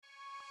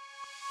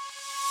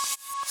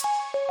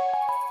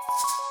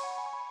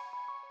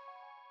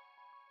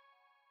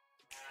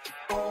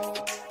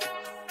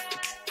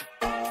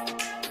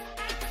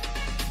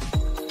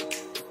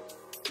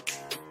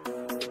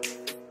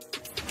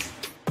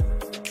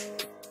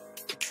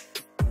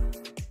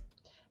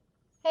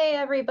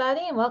everybody,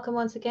 and welcome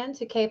once again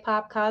to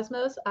K-Pop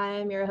Cosmos. I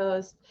am your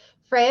host,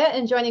 Freya,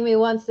 and joining me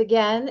once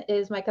again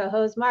is my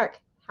co-host, Mark.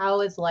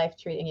 How is life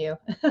treating you?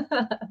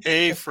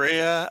 Hey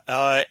Freya,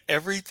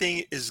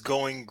 everything is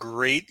going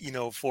great.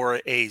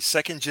 For a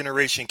second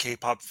generation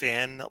K-pop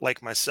fan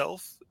like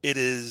myself, it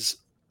is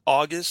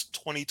August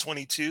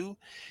 2022,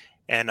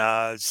 and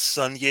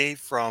Sunye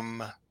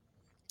from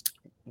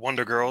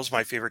Wonder Girls,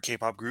 my favorite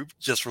K-pop group,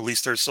 just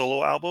released their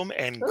solo album,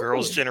 and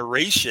Girls' Ooh,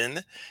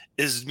 Generation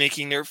is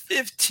making their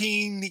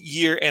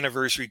 15-year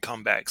anniversary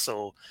comeback.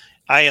 So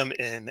I am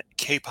in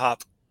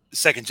K-pop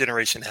second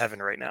generation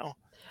heaven right now.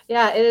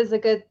 yeah, it is a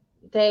good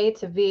day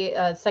to be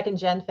a second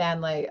gen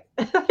fan. Like,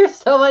 there's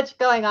so much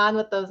going on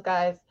with those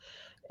guys.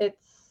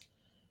 It's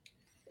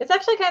it's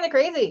actually kind of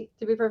crazy,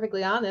 to be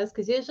perfectly honest,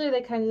 because usually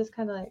they kind of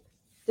like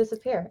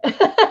disappear.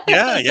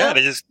 Yeah, you yeah, know?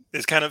 they just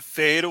kind of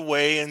fade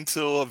away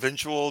until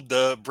eventual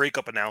the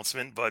breakup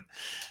announcement, but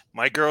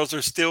my girls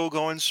are still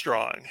going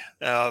strong.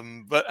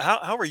 But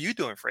how are you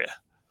doing, Freya?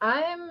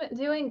 I'm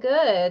doing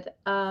good.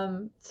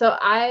 So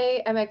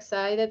I am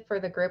excited for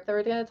the group that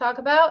we're going to talk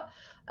about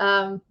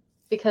um,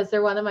 because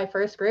they're one of my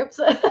first groups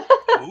I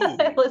Ooh,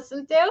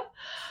 listened to.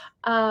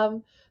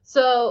 Um,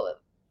 so,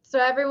 so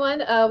everyone,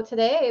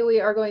 today we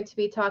are going to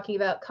be talking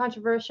about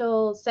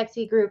controversial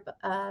sexy group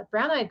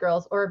Brown Eyed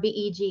Girls or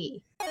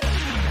BEG.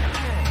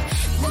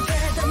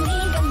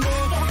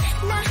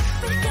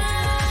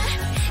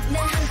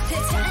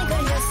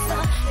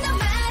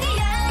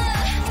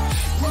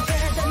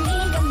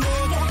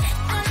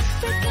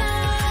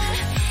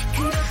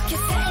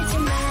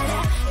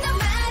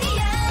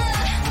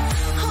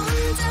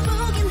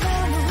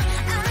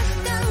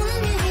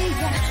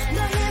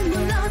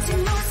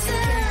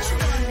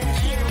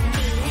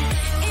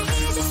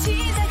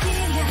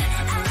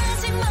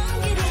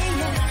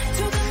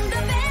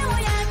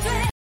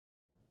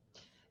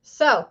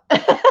 So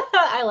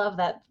I love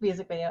that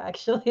music video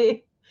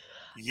actually.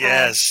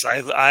 Um, yes,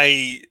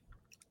 I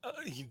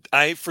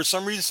for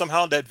some reason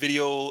somehow that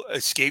video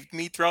escaped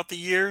me throughout the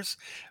years,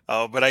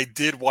 but I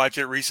did watch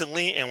it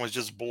recently and was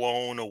just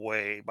blown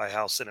away by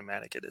how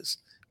cinematic it is.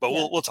 But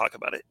yeah, we'll talk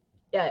about it.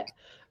 yeah,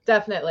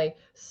 definitely.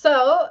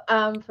 So,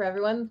 for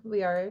everyone,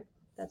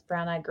 that's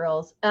Brown Eyed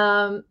Girls.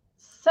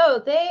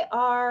 So they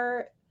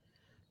are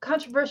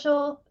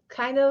controversial,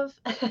 kind of.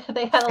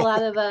 They had a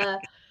lot of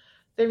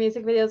their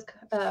music videos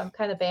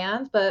kind of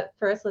banned. But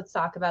first, let's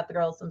talk about the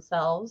girls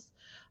themselves.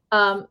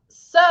 Brown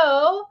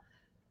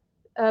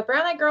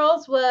Eyed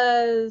Girls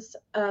was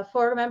a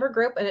four-member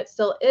group, and it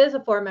still is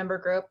a four-member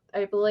group.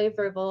 I believe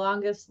they're the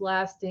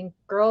longest-lasting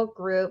girl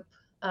group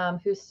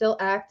who's still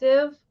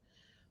active.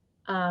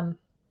 Um,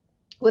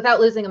 without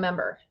losing a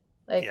member.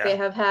 Like they Yeah.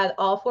 have had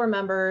all four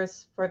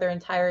members for their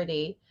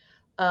entirety.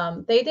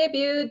 They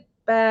debuted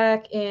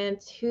back in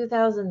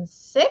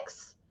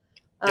 2006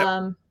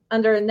 Yep.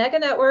 under Nega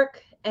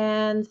Network,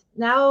 and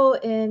now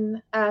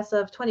in as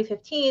of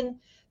 2015,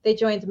 they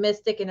joined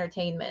Mystic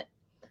Entertainment.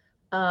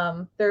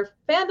 Their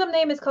fandom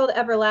name is called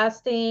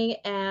Everlasting,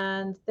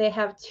 and they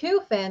have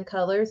two fan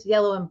colors,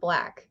 yellow and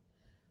black.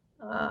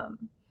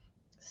 Um,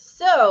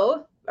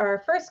 so our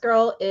first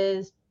girl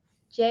is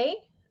Jay.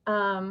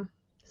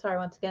 Sorry,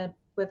 once again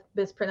with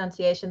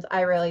mispronunciations.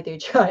 I really do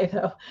try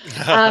though.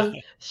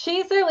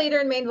 She's their leader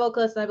and main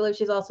vocalist, and I believe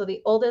she's also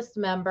the oldest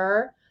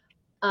member.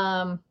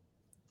 Um,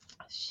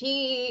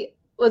 she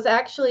was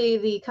actually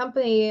the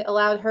company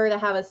allowed her to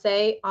have a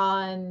say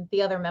on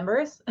the other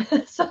members.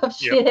 So if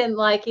she Yep. didn't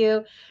like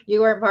you,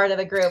 you weren't part of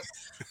the group.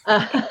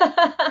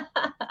 Uh,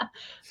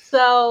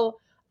 so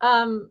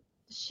um,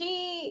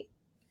 she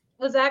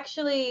was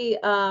actually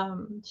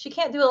she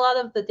can't do a lot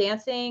of the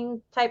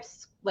dancing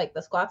types like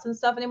the squats and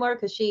stuff anymore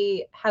because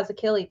she has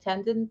Achilles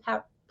tendon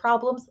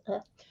problems,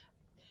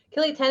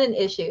 Achilles tendon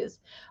issues.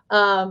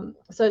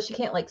 So she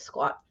can't like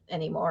squat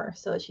anymore.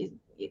 So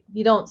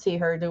you don't see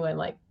her doing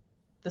like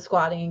the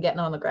squatting and getting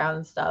on the ground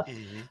and stuff.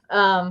 Hmm.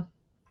 Um,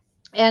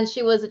 and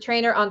she was a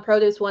trainer on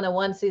Produce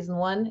 101 season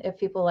one. If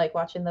people like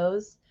watching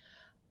those.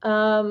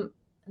 And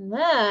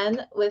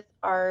then with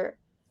our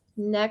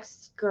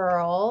next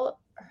girl,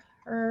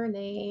 her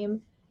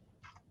name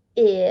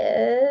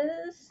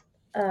is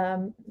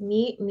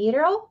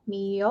Miro.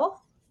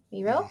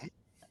 Hmm.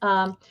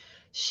 Um,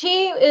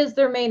 she is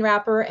their main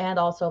rapper and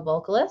also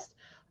vocalist.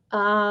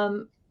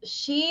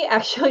 She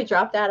actually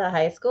dropped out of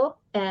high school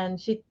and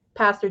she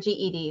passed her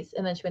GEDs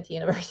and then she went to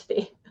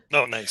university.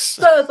 Oh, nice.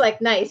 So it was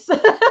like nice.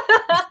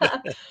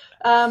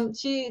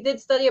 She did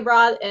study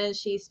abroad and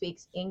she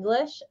speaks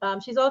English.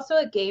 She's also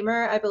a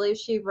gamer. I believe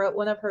she wrote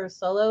one of her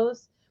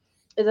solos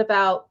is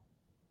about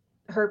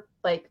her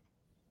like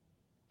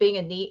being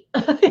a neat,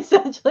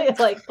 essentially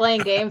like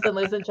playing games and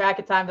losing track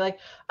of time. Be like,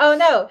 oh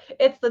no,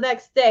 it's the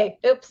next day.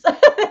 Oops,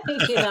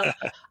 you know.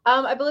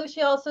 I believe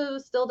she also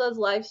still does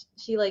live.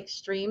 She like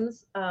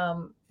streams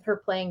her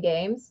playing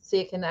games, so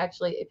you can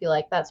actually, if you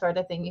like that sort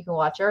of thing, you can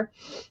watch her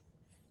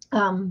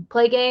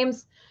play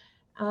games.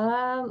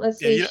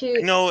 Let's Yeah, see.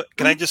 She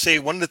can I just say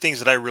one of the things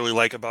that I really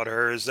like about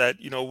her is that,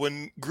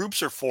 when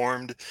groups are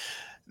formed,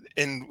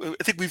 and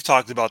I think we've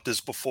talked about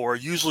this before.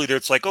 Usually,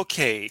 it's like,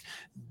 okay,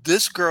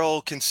 this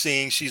girl can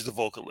sing; she's the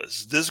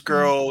vocalist. This Mhm.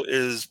 girl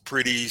is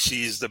pretty;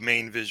 she's the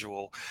main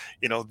visual.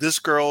 This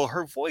girl,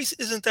 her voice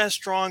isn't that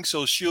strong,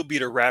 so she'll be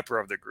the rapper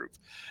of the group.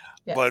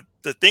 Yeah. But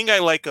the thing I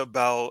like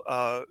about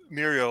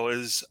Muriel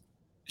is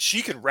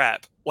she can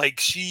rap. Like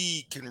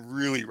she can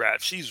really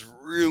rap. She's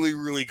really,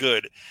 really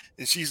good,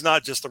 and she's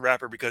not just a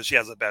rapper because she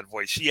has a bad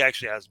voice. She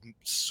actually has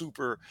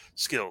super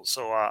skills.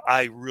 So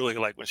I really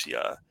like when she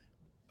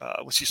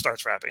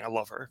starts rapping. I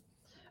love her.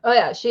 Oh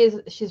yeah,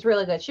 she's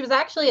really good. She was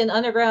actually an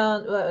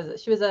underground. What was it?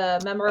 She was a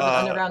member of an Uh,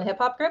 underground hip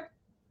hop group,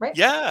 right?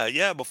 yeah,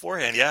 yeah.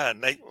 Beforehand, yeah.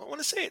 And I want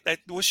to say that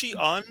was she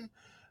um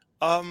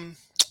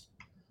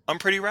on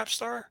Pretty Rap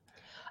Star?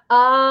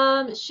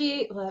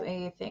 She let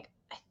me think.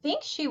 I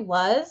think she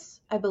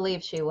was. I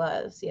believe she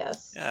was.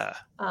 Yes. Yeah.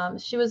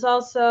 She was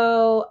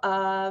also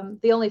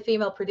the only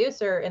female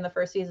producer in the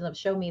first season of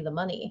Show Me the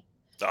Money.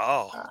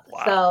 Oh, Uh,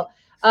 wow.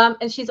 so,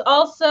 and she's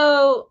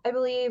also, I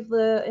believe,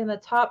 in the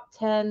top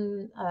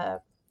 10.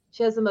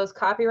 She has the most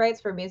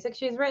copyrights for music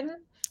she's written.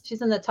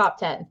 She's in the top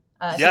 10.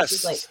 I think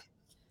she's like Yes,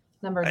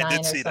 number I did 9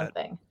 or see that.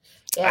 something.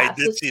 I Yeah.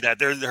 So, did see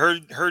that.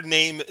 Her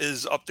name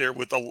is up there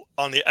with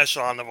on the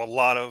echelon of a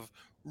lot of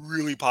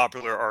really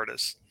popular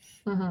artists.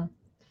 mhm.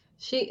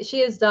 She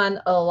has done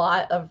a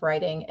lot of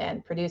writing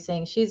and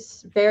producing.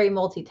 She's very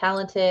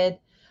multi-talented.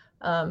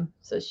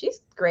 So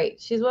she's great.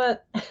 She's one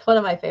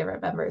of my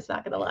favorite members,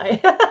 not gonna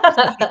lie.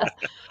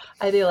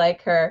 I do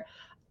like her.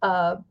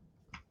 Uh,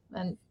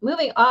 and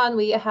moving on,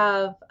 we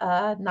have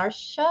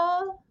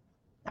Narsha.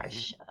 Mhm.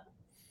 Narsha.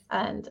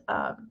 And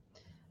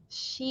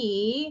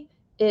she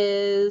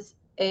is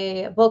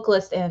a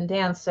vocalist and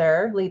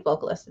dancer, lead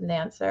vocalist and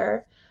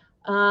dancer.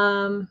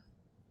 Um,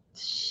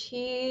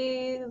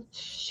 she's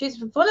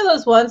one of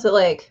those ones that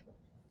like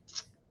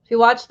if you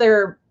watch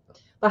their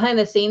behind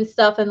the scenes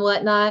stuff and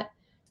whatnot,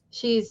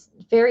 she's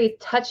very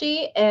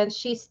touchy and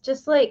she's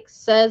just like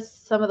says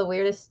some of the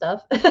weirdest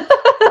stuff.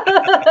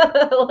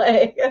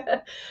 Like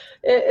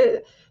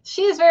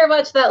she is very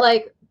much that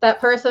like that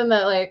person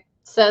that like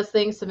says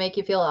things to make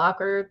you feel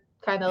awkward,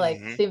 kind of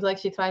like Mhm. seems like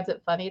she finds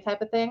it funny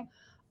type of thing.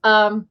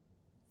 Um,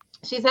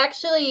 she's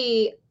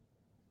actually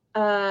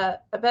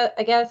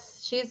I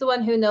guess she's the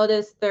one who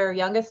noticed their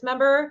youngest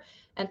member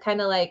and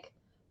kind of like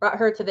brought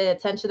her to the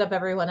attention of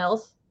everyone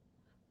else.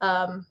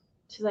 Um,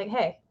 she's like,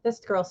 "Hey, this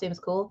girl seems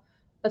cool.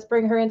 Let's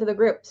bring her into the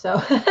group."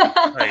 So,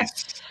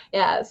 Nice.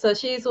 yeah, so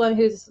she's the one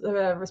who's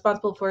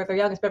responsible for their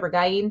youngest member,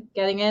 Gain,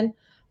 getting in.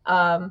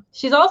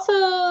 She's also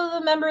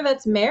the member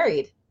that's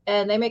married,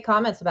 and they make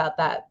comments about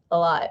that a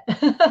lot.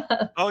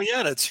 Oh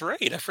yeah, that's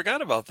right. I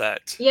forgot about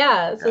that.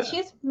 Yeah, so Yeah.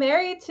 she's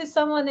married to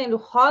someone named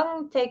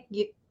Hwang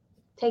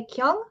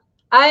Taekyung.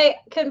 I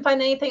couldn't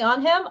find anything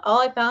on him.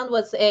 All I found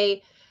was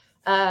a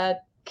uh,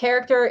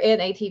 character in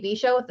a TV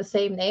show with the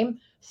same name.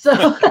 So,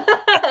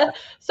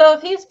 so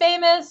if he's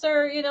famous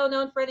or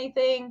known for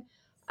anything,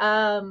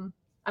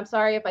 I'm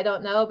sorry if I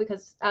don't know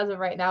because as of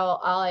right now,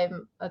 all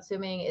I'm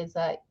assuming is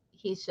that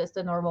he's just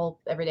a normal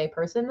everyday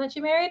person that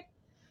you married,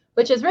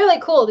 which is really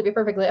cool to be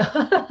perfectly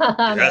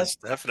honest. Yes,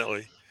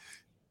 definitely.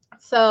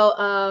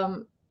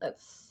 So,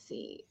 let's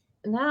see.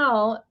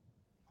 Now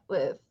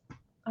with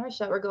our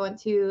show, we're going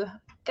to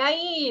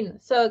Gain.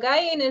 So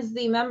Gain is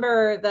the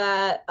member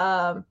that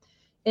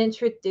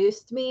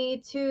introduced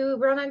me to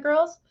Brown Eyed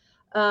Girls.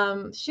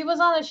 She was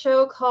on a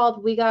show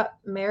called We Got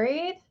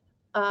Married,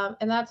 and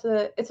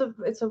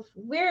it's a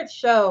weird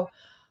show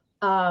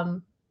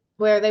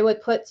where they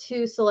would put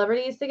two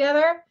celebrities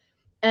together,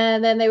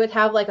 and then they would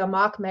have like a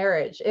mock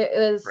marriage. It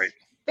Right. was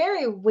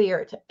very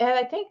weird, and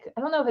I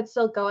don't know if it's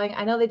still going.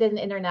 I know they did an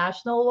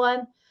international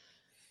one,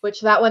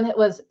 which that one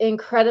was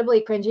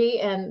incredibly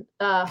cringy and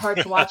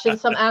hard to watch in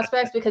some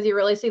aspects because you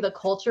really see the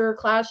culture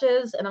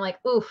clashes, and I'm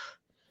like, oof,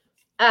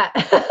 ah.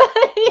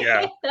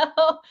 Yeah. you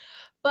know.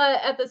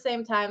 But at the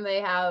same time, they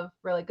have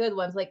really good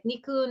ones like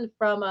Nikun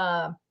from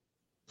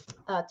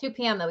 2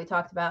 p.m. that we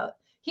talked about.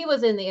 He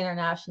was in the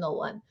international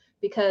one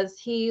because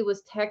he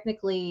was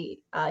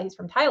technically he's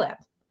from Thailand.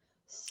 Ah.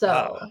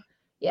 So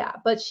yeah,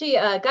 but she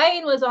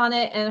Gain was on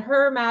it, and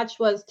her match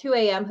was 2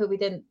 a.m. who we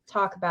didn't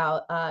talk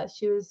about.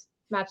 She was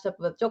matched up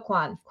with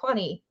Jokwan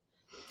Kwani.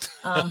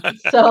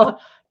 So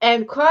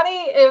and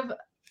Kwani, if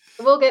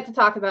we'll get to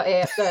talk about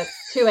the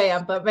 2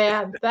 a.m. But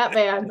man, that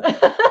man.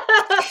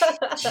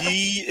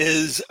 He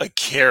is a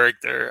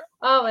character.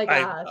 Oh my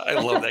I gosh. I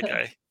love that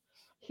guy.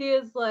 He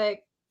is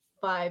like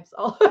vibes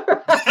all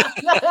around.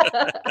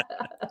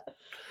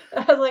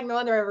 I was like, no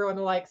wonder everyone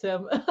likes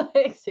him.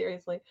 Like,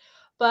 seriously.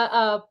 But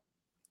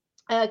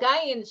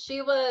Guyan,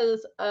 she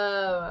was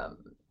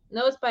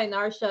noticed by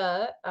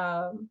Narsha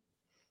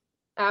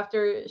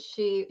after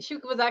she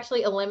was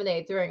actually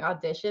eliminated during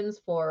auditions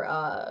for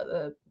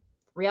the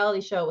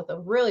reality show with a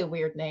really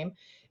weird name.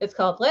 It's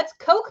called Let's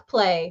Coke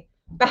Play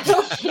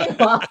Battle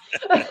Shiva.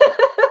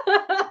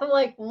 I'm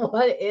like,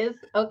 what is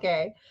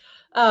okay?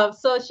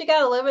 So she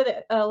got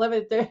eliminated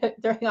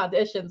during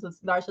auditions, and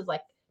Narsha's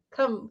like,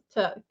 come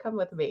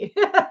with me.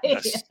 you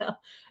Yes. know,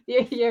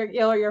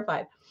 you're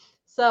fine.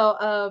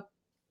 So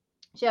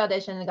She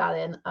auditioned and got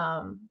in.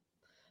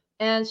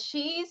 And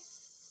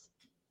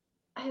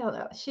I don't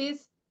know,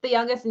 she's the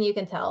youngest, and you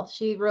can tell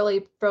she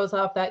really throws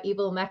off that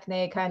evil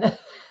mechne kind of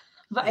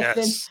vibe. And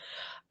Yes.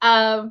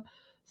 um,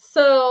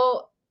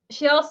 so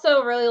she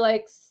also really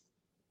likes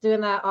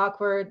doing that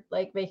awkward,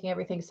 like making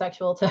everything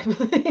sexual type of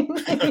thing.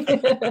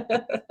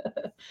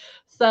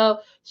 So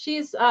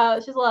she's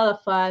a lot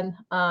of fun.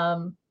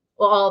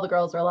 Well, all the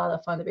girls are a lot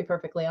of fun, to be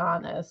perfectly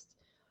honest.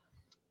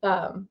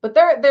 But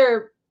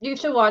they're you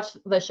should watch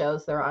the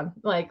shows they're on.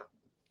 Like,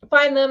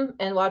 find them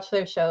and watch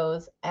their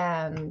shows.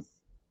 And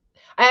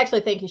I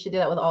actually think you should do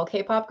that with all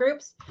K-pop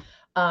groups.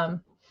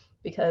 Um,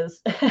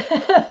 because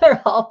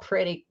they're all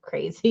pretty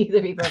crazy, to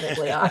be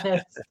perfectly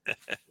honest.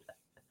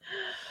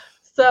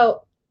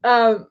 So,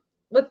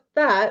 with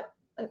that,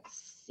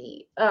 let's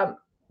see.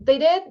 They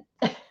did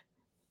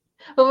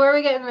before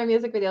we get into my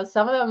music videos,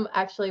 some of them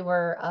actually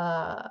were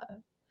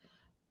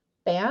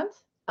banned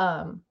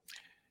from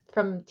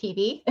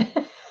TV.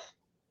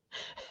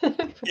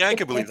 Yeah, I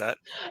can believe that.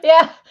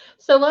 Yeah.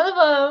 So one of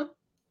them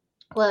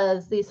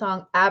was the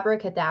song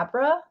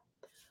Abracadabra.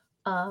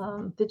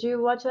 Did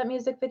you watch that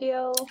music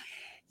video?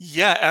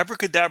 Yeah,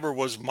 Abracadabra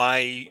was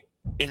my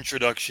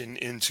introduction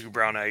into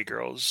Brown Eyed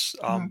Girls.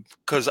 Mhm,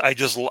 Because I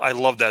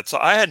love that. So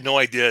I had no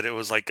idea that it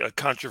was like a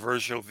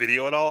controversial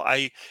video at all.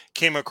 I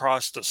came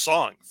across the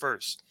song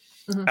first,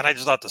 mhm. and I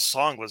just thought the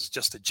song was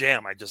just a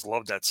jam. I just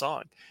loved that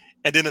song.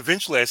 And then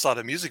eventually I saw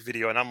the music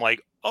video and I'm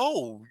like,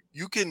 "Oh,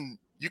 you can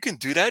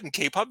do that in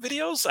K-pop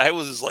videos?" I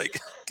was like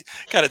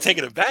kind of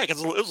taken aback. It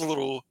was a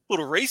little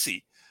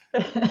racy.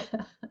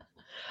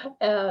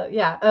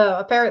 Yeah.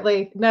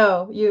 Apparently,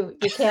 no, you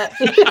can't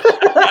do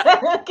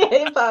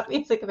K-pop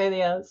music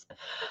videos,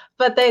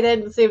 but they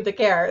didn't seem to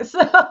care.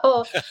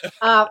 So,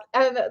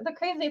 and the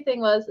crazy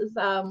thing was, is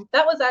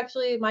that was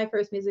actually my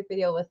first music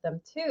video with them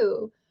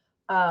too.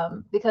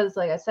 Because,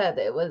 like I said,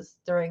 it was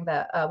during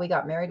that we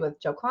got married with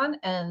Jokwon,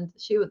 and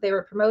they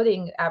were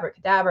promoting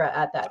Abracadabra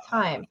at that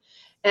time,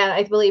 and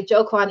I believe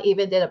Jokwon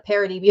even did a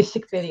parody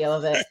music video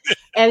of it.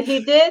 And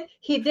he did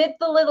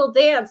the little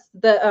dance,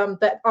 the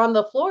on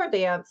the floor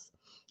dance,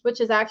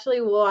 which is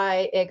actually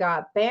why it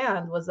got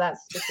banned, was that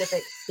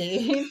specific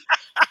scene.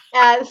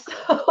 And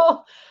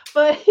so,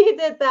 but he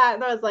did that,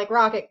 and I was like,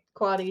 rocket,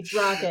 Quaddy,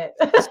 rocket.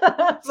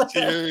 But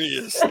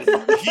Seriously.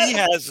 He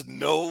has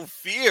no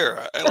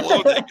fear. I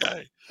love that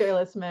guy.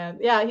 fearless man.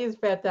 Yeah, he's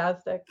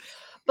fantastic.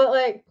 But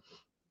like,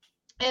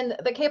 and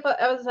the K-pop,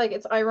 I was like,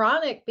 it's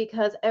ironic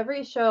because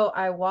every show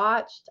I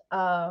watched,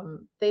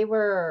 they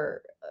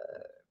were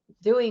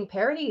doing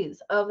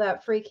parodies of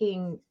that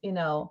freaking,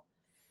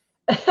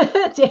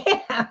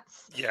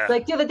 dance. Yeah.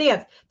 Like, do the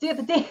dance.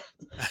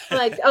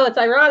 Like, oh, it's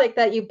ironic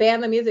that you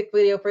ban the music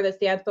video for this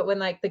dance, but when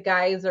like the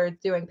guys are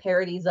doing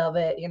parodies of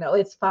it,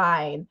 it's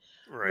fine.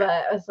 Right. But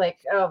I was like,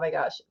 oh my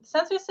gosh,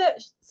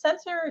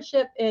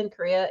 censorship in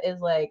Korea is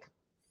like,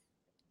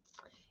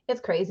 it's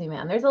crazy,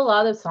 man. There's a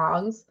lot of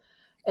songs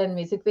and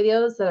music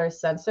videos that are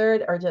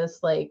censored, or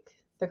just like,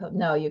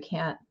 no, you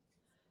can't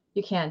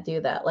do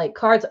that. Like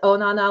Card's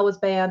Onana was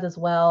banned as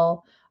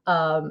well.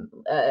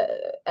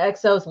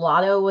 EXO's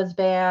Lotto was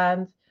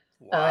banned.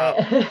 Wow.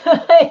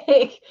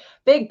 Like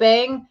Big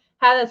Bang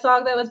had a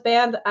song that was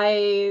banned.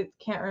 I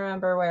can't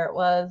remember where it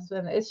was.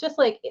 And it's just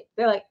like,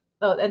 they're like,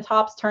 oh, and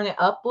Top's Turn It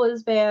Up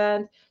was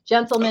banned.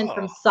 Gentleman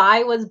from Oh, Psy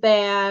was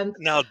banned.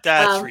 now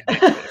that's Um,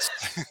 ridiculous.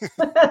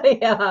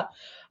 yeah.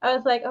 I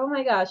was like, oh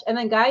my gosh. And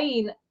then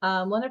Gain,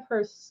 one of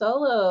her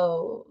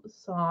solo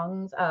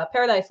songs,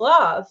 Paradise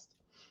Lost,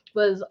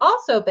 was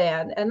also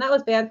banned. And that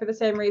was banned for the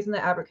same reason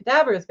that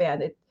Abracadabra is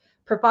banned. It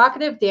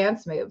provocative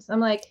dance moves. I'm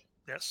like,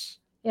 Yes.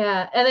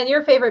 yeah. And then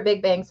your favorite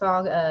Big Bang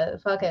song,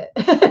 Fuck It,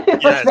 was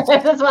Yes.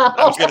 banned as I was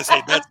well. gonna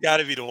say that's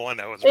gotta be the one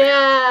that was banned.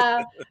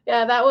 Yeah.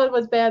 Yeah, that one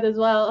was banned as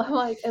well. I'm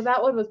like, and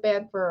that one was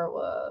banned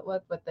for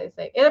what they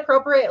say?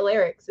 Inappropriate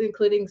lyrics,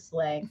 including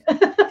slang.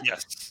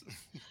 Yes.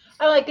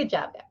 I'm like, good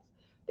job, guys.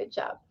 Good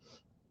job.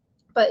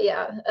 But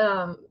yeah,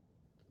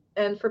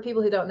 and for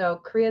people who don't know,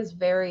 Korea's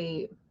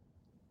very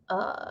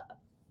uh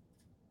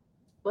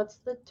what's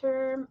the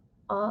term?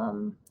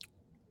 Um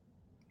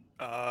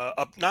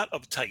Up not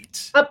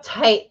uptight.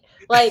 Uptight.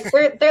 Like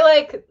they're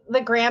like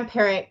the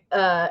grandparent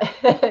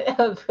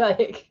of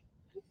like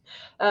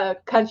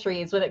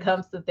countries when it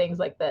comes to things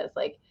like this.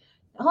 Like,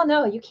 oh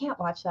no, you can't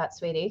watch that,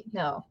 sweetie.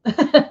 No.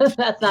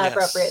 That's not Yes.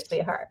 appropriate,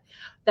 sweetheart.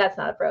 That's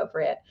not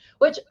appropriate.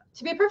 Which,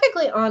 to be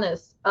perfectly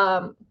honest,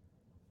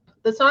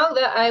 the song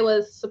that I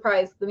was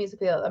surprised, the music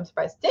video I'm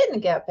surprised didn't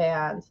get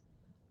banned,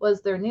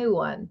 was their new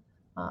one,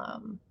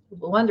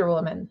 Wonder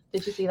Woman.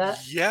 Did you see that?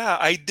 Yeah,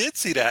 I did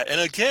see that. And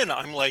again,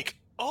 I'm like,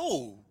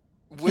 oh,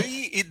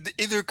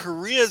 either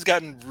Korea's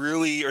gotten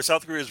really, or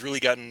South Korea's really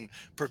gotten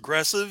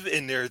progressive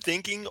in their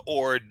thinking,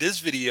 or this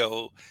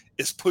video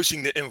is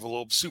pushing the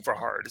envelope super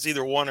hard. It's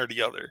either one or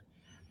the other.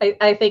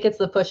 I think it's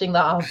the pushing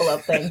the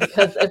envelope thing,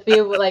 because if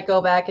you like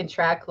go back and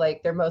track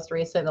like their most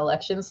recent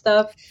election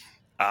stuff,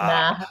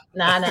 Ah,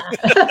 nah, nah,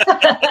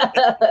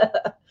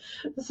 nah.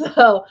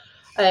 So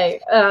I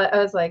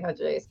was like, oh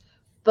geez.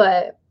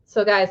 But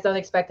So guys, don't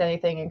expect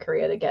anything in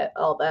Korea to get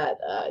all that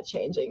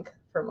changing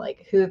from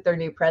like who their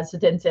new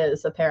president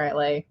is,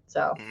 apparently.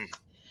 So Mhm.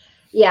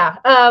 yeah.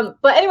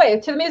 But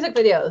anyway, to the music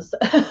videos.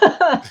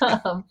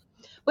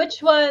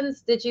 Which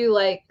ones did you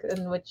like,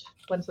 and which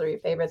ones were your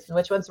favorites, and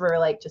which ones were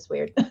like just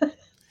weird?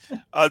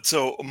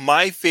 So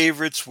my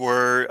favorites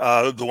were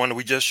the one that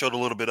we just showed a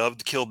little bit of,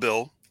 the Kill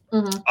Bill.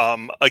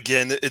 Hmm.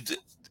 Again,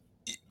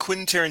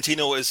 Quentin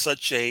Tarantino is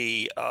such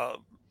a uh,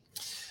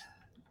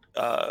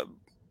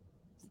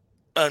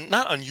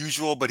 not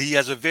unusual, but he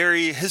has a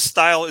very his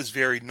style is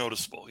very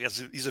noticeable.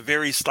 He's a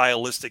very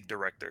stylistic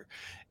director,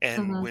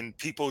 and Hmm. when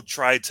people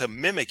try to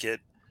mimic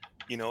it,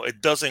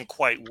 it doesn't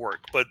quite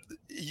work. But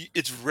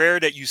it's rare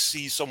that you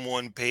see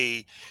someone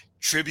pay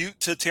tribute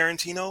to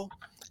Tarantino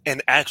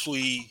and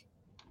actually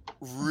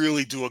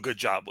really do a good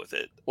job with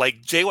it.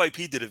 Like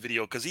JYP did a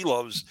video because he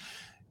loves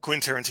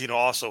Quentin Tarantino.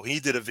 Also,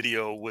 he did a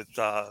video with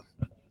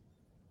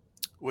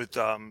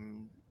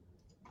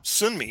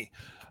Sunmi.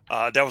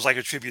 That was like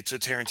a tribute to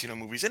Tarantino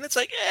movies, and it's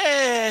like,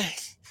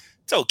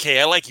 it's okay.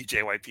 I like you,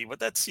 JYP, but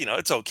that's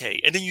it's okay.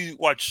 And then you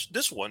watch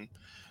this one,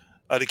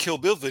 the Kill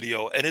Bill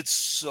video, and it's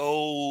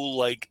so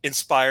like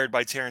inspired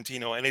by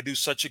Tarantino, and they do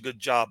such a good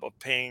job of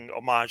paying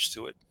homage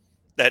to it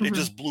that it Hmm.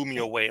 just blew me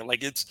away.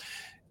 Like it's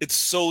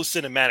so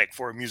cinematic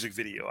for a music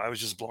video. I was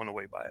just blown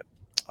away by it.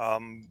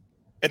 And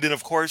then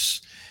of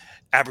course,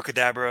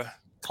 Abracadabra,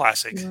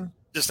 classic, Hmm.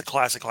 just a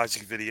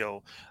classic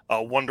video.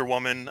 Wonder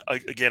Woman,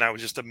 again, I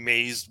was just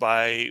amazed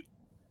by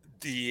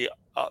the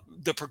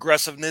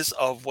progressiveness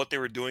of what they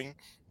were doing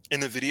in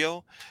the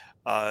video,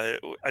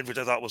 which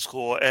I thought was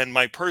cool. And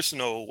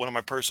one of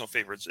my personal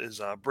favorites is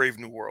Brave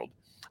New World.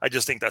 I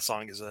just think that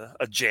song is a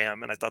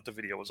jam, and I thought the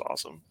video was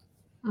awesome.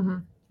 Hmm.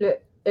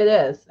 It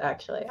is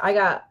actually.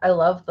 I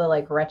love the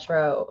like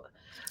retro,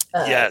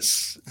 uh,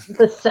 Yes.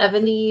 the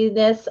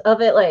 70s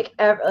of it, like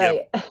Yep.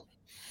 like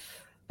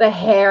the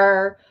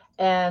hair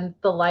and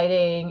the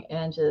lighting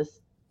and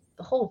just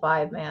the whole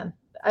vibe, man.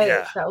 I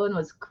Yeah. That one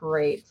was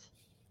great.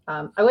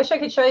 I wish I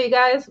could show you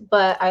guys,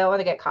 but I don't want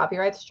to get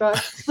copyright struck.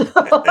 So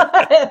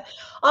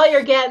all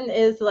you're getting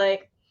is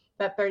like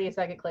that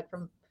 30-second clip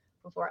from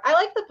before. I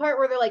like the part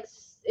where they're like,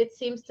 it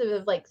seems to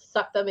have like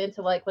sucked them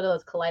into like one of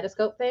those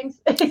kaleidoscope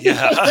things.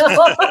 Yeah.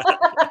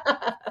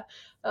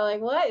 I'm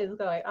like, what is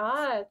going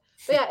on?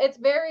 But yeah, it's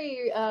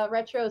very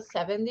retro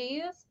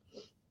 70s.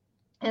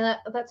 And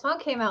that song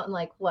came out in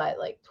like what,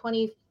 like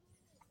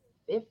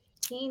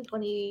 2015,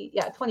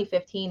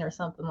 2015 or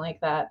something like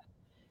that.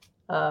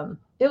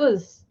 It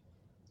was,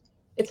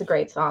 it's a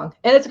great song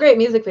and it's a great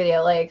music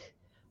video. Like,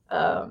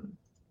 um,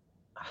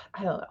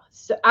 I don't know.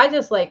 So I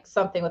just like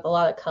something with a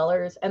lot of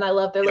colors, and I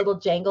love their Yep. little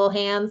jangle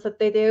hands that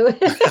they do.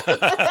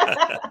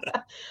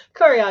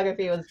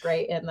 Choreography was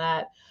great in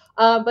that.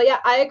 But yeah,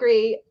 I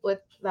agree with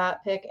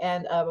that pick,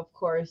 and of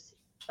course,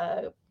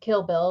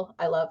 Kill Bill.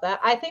 I love that.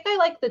 I think I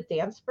like the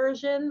dance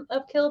version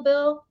of Kill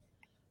Bill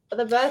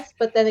the best,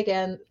 but then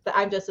again,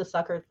 I'm just a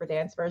sucker for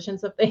dance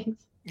versions of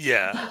things.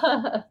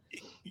 Yeah.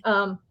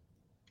 um,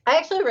 I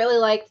actually really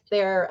liked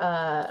their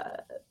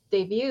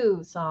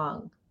debut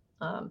song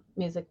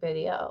music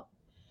video.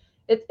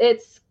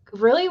 It's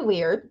really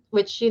weird,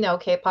 which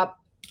K-pop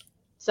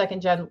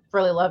second gen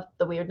really loved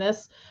the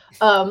weirdness.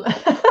 Um,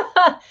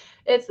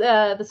 it's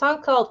the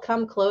song called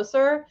 "Come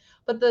Closer,"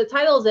 but the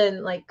title's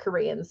in like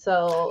Korean,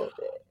 so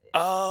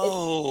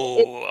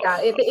Oh.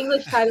 the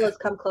English title is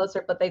 "Come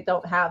Closer," but they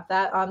don't have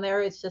that on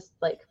there. It's just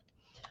like,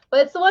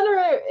 but it's the one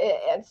where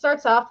it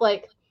starts off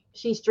like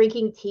she's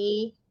drinking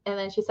tea. And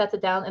then she sets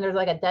it down, and there's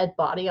like a dead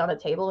body on a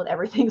table, and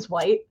everything's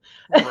white.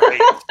 Right.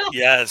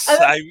 Yes.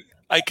 And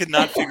I could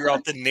not figure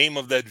out the name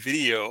of that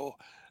video,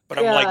 but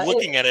I'm like yeah,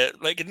 looking at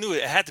it, like I knew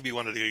it had to be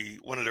one of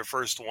their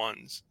first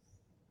ones.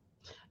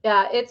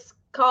 it's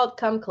called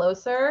 "Come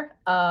Closer."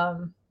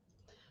 And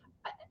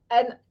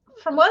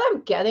from what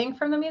I'm getting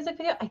from the music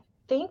video, I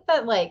think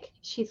that like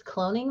she's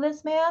cloning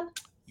this man,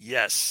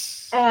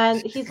 Yes.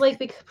 and he's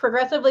like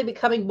progressively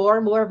becoming more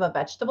and more of a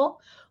vegetable.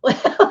 Like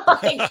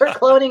her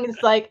cloning is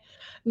like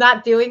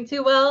not doing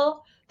too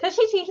well because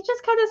he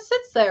just kind of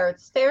sits there,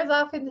 stares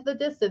off into the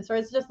distance, or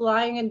is just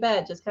lying in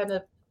bed, just kind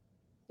of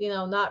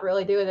not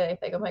really doing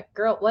anything. I'm like,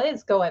 girl, what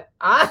is going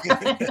on?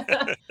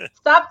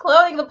 Stop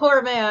cloning the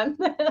poor man.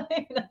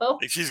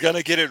 She's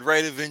gonna get it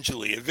right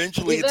eventually.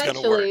 Eventually, it's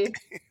gonna work. Eventually.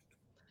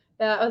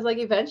 Yeah, I was like,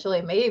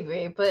 eventually,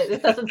 maybe, but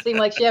it doesn't seem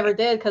like she ever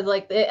did because,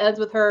 like, it ends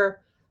with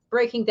her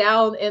breaking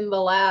down in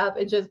the lab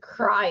and just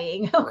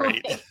crying. I'm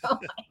Right. like, oh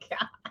my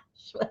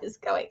gosh, what is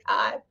going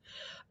on?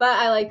 But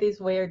I like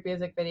these weird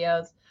music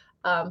videos.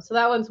 So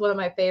that one's one of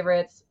my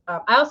favorites.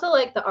 I also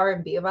like the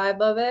R&B vibe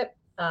of it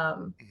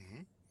Mhm.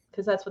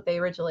 because that's what they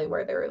originally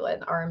were. They were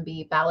an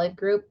R&B ballad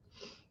group.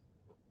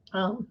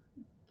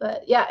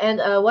 But yeah, and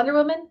Wonder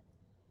Woman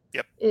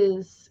Yep.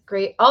 is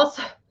great.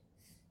 Also,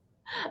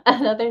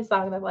 another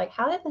song that I'm like,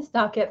 how did this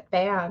not get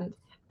banned?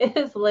 It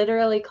is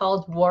literally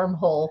called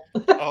Wormhole.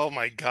 Oh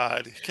my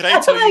God. Can I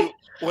I'm tell like, you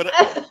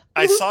what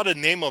I saw the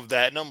name of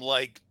that and I'm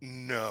like,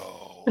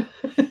 no.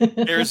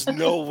 There's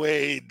no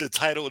way the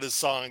title of the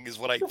song is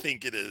what I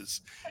think it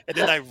is. And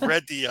then I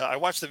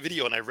watched the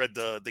video and I read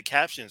the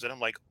captions and I'm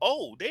like,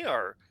 oh, they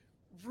are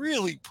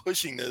really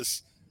pushing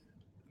this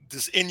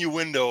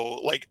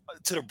innuendo like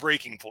to the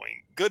breaking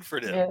point. Good for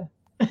them.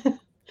 Yeah.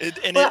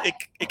 Well,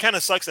 It kind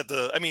of sucks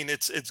that I mean,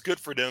 it's good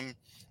for them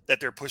that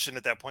they're pushing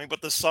at that point,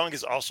 but the song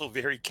is also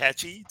very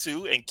catchy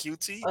too and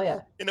cutesy oh yeah.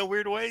 in a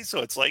weird way. So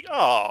it's like,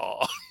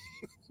 oh,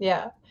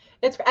 Yeah.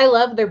 I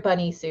love their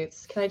bunny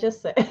suits. Can I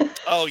just say?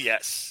 oh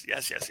yes,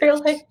 yes, yes, They're yes.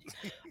 like,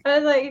 I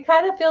was like, it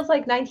kind of feels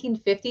like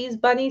 1950s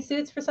bunny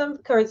suits for some,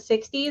 or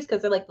 60s,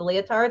 because they're like the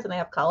leotards and they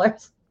have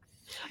collars.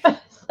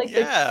 It's like they're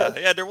Yeah, just,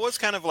 yeah. There was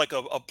kind of like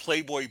a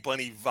Playboy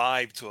bunny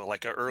vibe to it,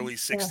 like an early yeah.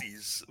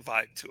 '60s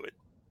vibe to it.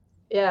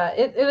 Yeah,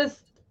 it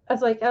was. I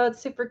was like, oh,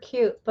 it's super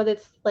cute, but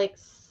it's like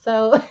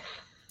so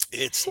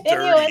It's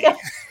innuendo. dirty.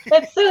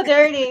 It's so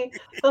dirty.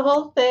 The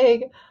whole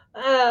thing.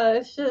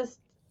 It's just,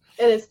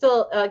 and it's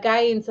still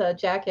Guy's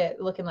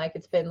jacket looking like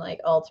it's been like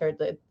altered.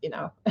 That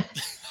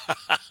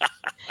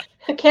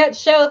I can't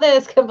show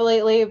this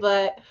completely,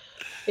 but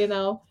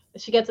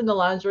she gets in the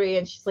laundry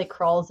and she's like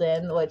crawls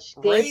in, which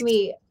gave Right?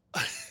 me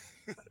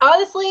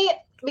honestly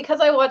because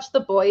I watched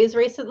The Boys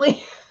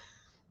recently.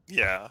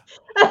 Yeah.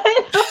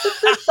 I know what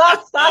the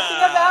song's talking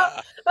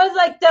about. I was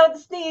like, "Don't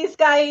sneeze,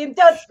 Guy,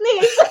 don't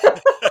sneeze."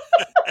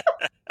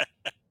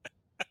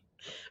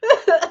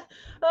 I'm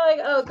like,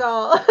 oh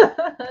god,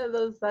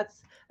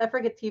 that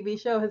freaking TV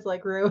show has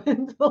like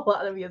ruined a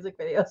lot of music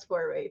videos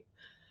for me.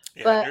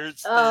 Yeah, But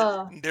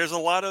there's a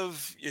lot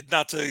of,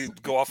 not to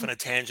go off on a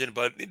tangent,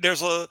 but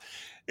there's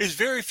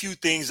very few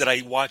things that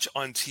I watch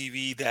on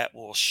TV that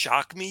will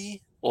shock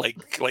me,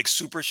 like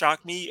super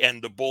shock me,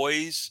 and The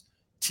Boys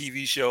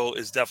TV show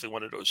is definitely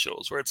one of those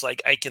shows where it's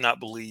like I cannot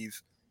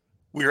believe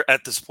we're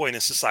at this point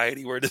in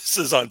society where this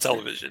is on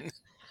television.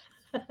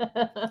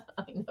 I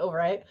know,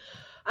 right?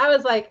 I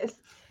was like, because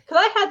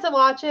I had to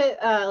watch it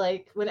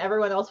like when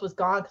everyone else was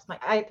gone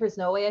because there's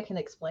no way I can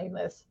explain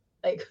this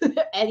like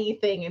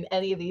anything in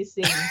any of these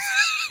scenes.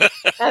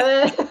 And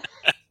then,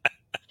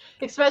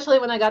 especially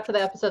when I got to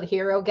the episode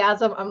Hero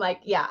Gasm, I'm like,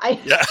 yeah,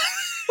 Yeah.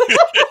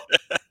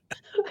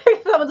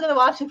 someone's gonna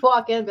watch me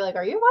walk in and be like,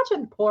 "Are you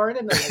watching porn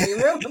in the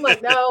living room?" I'm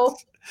like, "No,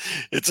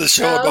 It's a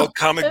show no." about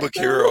comic book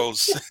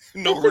heroes.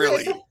 No,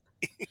 really.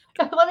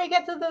 Let me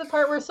get to the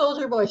part where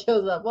Soldier Boy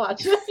shows up.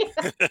 Watch.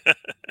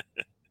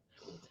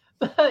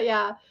 But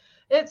yeah,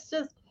 it's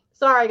just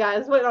sorry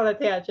guys, went on a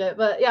tangent.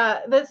 But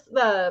yeah,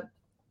 the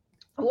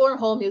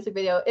Warhol music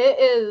video. It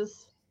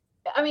is.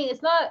 I mean,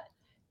 it's not.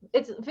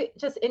 It's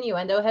just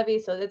innuendo heavy,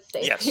 so it's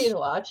safe for you Yes. to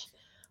watch.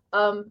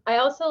 I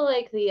also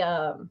like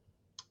the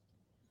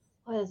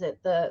what is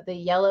it? The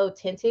yellow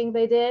tinting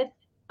they did.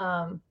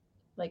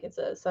 Like it's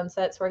a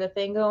sunset sort of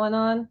thing going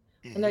on,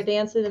 and they're Hmm.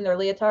 dancing in their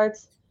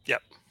leotards.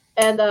 Yep.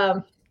 And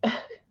I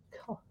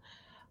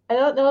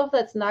don't know if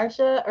that's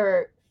Narsha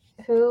or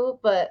who,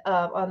 but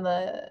on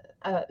the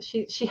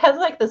she has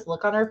like this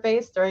look on her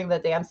face during the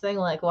dancing,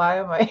 like why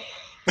am I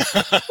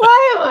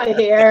why am I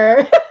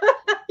here?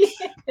 Is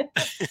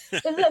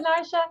it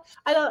Narsha?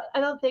 I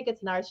don't think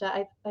it's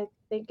Narsha. I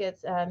think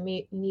it's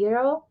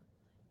Miro.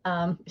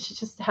 She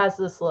just has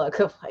this look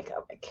of like,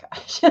 oh my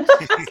gosh.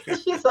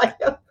 she's like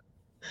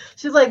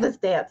she's like this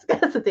dance.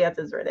 The dance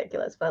is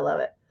ridiculous, but I love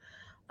it.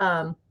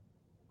 Um,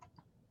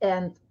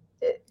 and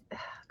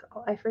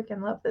oh, I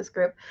freaking love this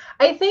group.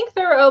 I think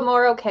they're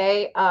more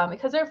okay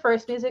because their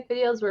first music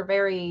videos were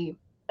very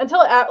until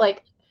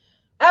like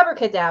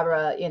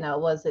Abracadabra,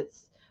 was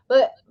its,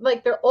 but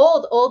like their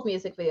old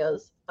music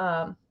videos,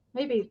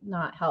 maybe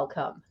not How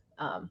Come,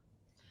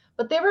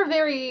 but they were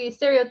very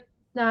stereo.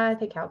 No, I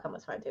think How Come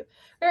was fine too.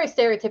 Very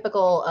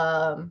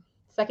stereotypical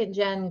second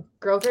gen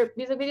girl group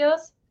music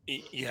videos.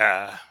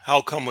 Yeah.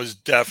 How come was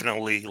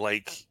definitely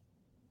like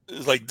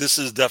this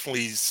is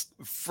definitely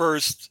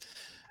first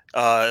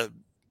uh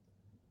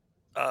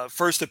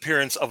first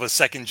appearance of a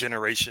second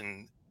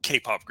generation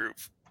K-pop group.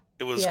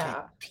 It was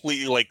Yeah.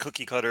 completely like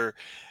cookie cutter,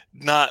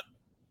 not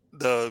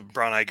the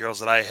brown eyed girls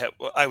that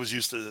I was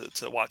used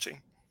to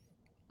watching.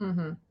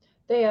 Mm-hmm.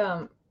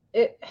 They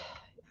it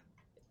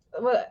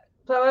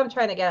what I'm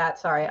trying to get at,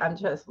 sorry, I'm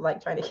just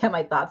like trying to get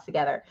my thoughts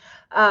together.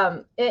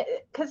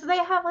 It because they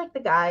have like the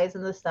guys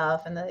and the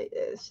stuff, and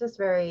it's just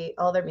very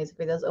all their music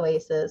videos,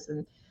 Oasis,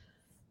 and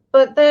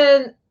but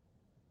then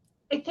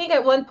I think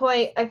at one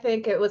point, I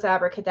think it was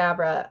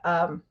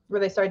Abracadabra, where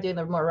they started doing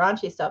the more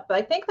raunchy stuff. But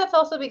I think that's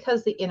also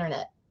because the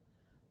internet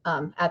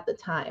at the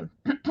time,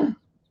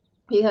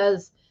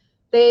 because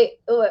they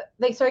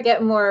started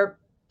getting more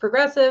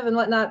progressive and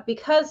whatnot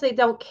because they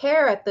don't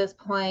care at this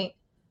point.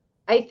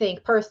 I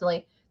think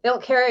personally, they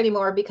don't care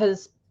anymore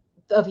because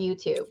of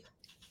YouTube.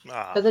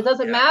 Because it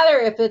doesn't Yeah. matter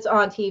if it's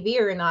on TV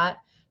or not,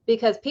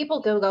 because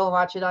people can go and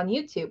watch it on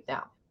YouTube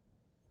now.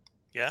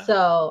 Yeah.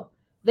 So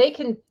they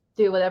can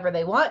do whatever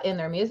they want in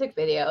their music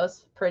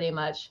videos, pretty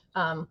much.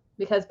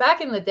 Because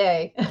back in the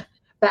day,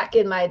 back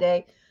in my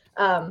day,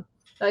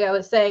 like I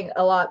was saying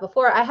a lot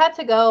before, I had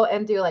to go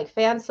and do like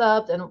fan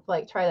subs and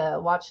like try to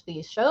watch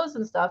these shows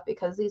and stuff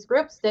because these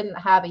groups didn't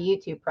have a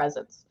YouTube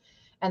presence.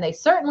 and they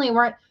certainly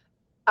weren't.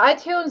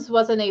 iTunes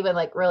wasn't even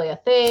like really a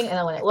thing, and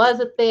then when it was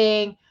a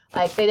thing,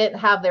 like they didn't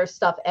have their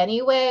stuff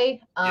anyway.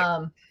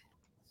 Yep.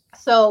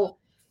 So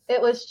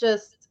it was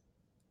just,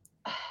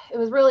 it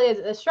was really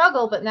a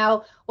struggle. But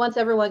now, once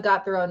everyone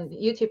got their own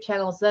YouTube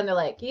channels, then they're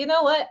like, you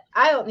know what?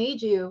 I don't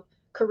need you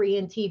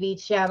Korean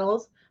TV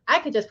channels. I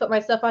could just put my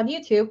stuff on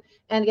YouTube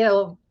and get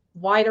a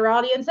wider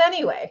audience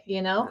anyway,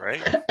 you know?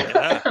 Right.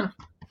 Yeah.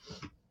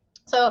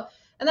 So,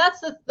 and that's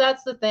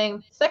the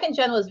thing. Second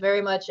gen was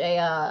very much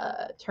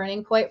a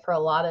turning point for a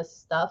lot of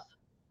stuff,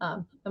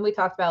 and we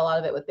talked about a lot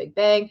of it with Big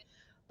Bang.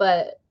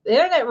 But the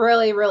internet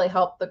really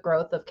helped the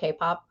growth of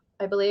K-pop,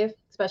 I believe,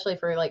 especially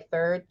for like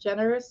third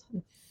geners,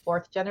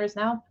 fourth geners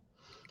now.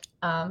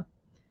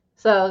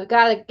 So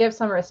got to give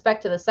some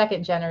respect to the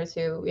second geners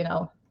who,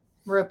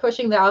 were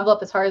pushing the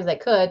envelope as hard as they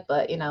could.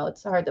 But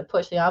it's hard to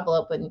push the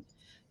envelope when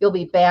you'll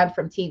be banned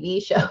from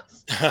TV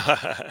shows.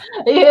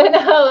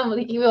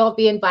 You won't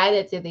be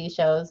invited to these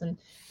shows, and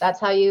that's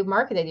how you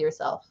marketed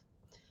yourself.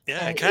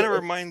 Yeah, it And kind of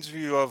reminds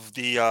you of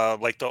the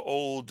like the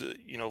old,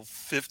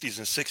 50s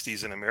and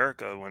 60s in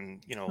America when,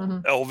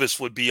 mhm.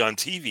 Elvis would be on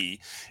TV.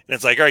 And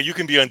it's like, all right, you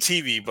can be on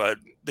TV, but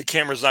the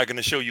camera's not going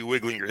to show you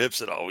wiggling your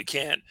hips at all. We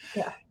can't,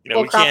 Yeah, we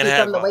we'll crop can't you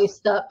from have the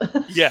waist up.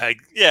 yeah,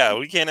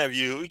 we can't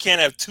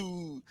have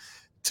too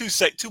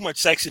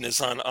much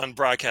sexiness on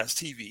broadcast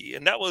TV.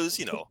 And that was,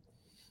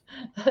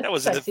 that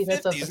was in the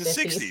Sexiness of the 50s and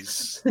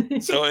 50s.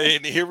 60s. So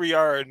and here we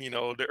are in,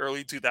 the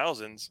early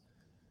 2000s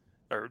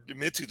or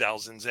mid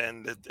 2000s,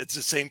 and it's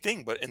the same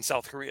thing but in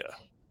South Korea.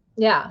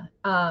 Yeah.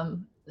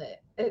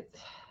 It,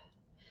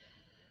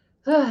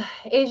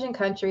 Asian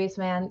countries,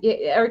 man,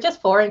 or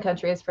just foreign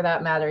countries for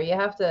that matter, you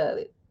have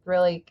to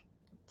really,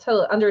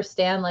 to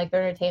understand like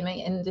their entertainment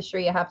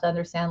industry, you have to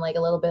understand like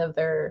a little bit of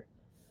their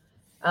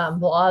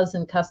laws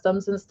and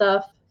customs and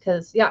stuff.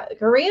 Because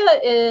Korea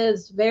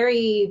is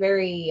very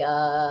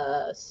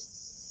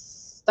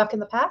stuck in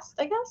the past,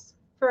 I guess,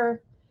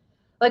 for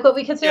like what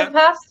we consider Yeah, the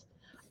past,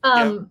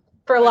 yeah.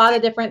 for a I lot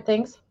think of different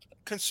things.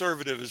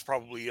 conservative is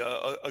probably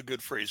a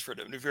good phrase for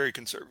them. They're very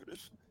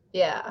conservative.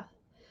 Yeah,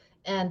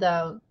 and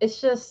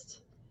it's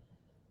just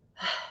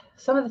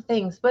some of the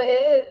things, but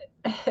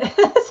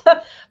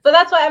but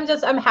that's why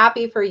I'm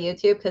happy for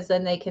YouTube, because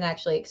then they can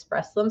actually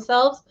express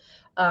themselves.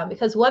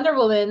 Because Wonder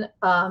Woman,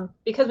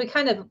 because we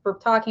kind of were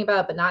talking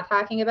about it but not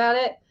talking about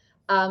it.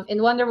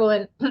 In Wonder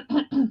Woman,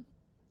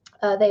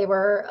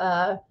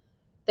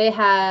 they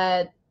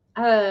had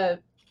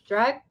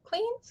drag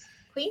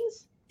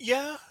queens.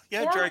 Yeah,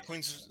 Yeah, drag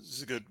queens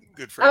is a good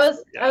phrase for it.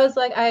 I Yeah. was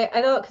like,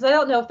 I don't, because I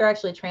don't know if they're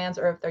actually trans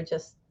or if they're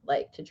just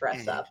like to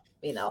dress Mhm. up.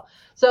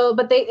 So,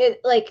 but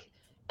like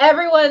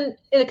everyone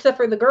except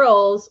for the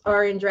girls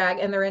are in drag,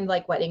 and they're in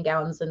like wedding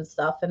gowns and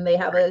stuff, and they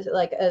have Right.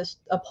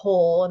 a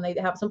pole, and they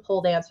have some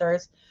pole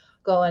dancers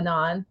going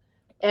on.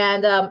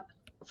 And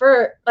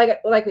for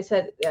like we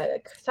said,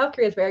 South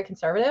Korea is very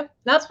conservative.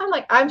 That's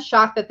why I'm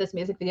shocked that this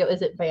music video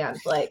isn't banned.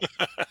 Like,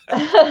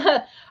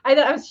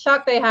 I'm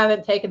shocked they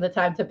haven't taken the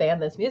time to ban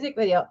this music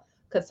video,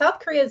 because South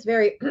Korea is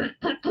very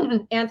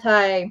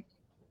anti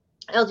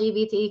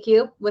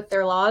LGBTQ with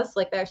their laws.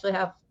 Like, they actually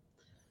have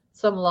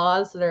some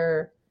laws that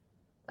are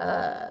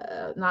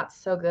not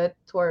so good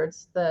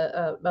towards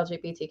the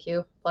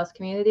LGBTQ plus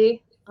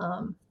community.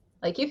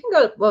 Like, you can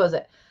go to, what was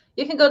it?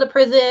 You can go to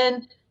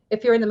prison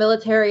if you're in the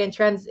military and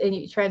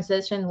you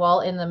transition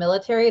while in the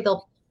military.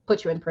 They'll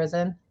put you in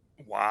prison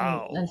and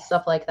Wow.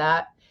 stuff like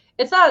that.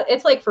 It's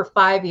like for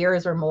 5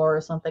 years or more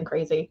or something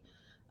crazy.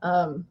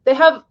 They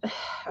have, I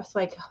was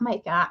like, oh my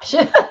gosh,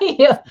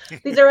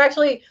 these are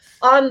actually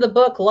on the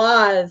book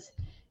laws,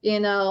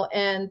 and I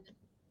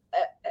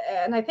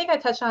think I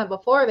touched on it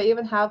before. They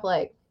even have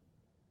like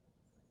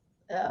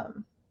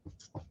um,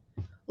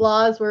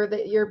 laws where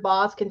your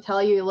boss can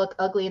tell you look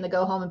ugly and to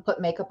go home and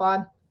put makeup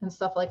on and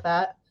stuff like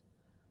that.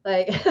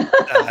 Like,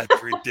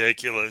 That's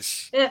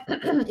ridiculous.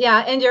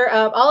 yeah, and your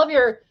all of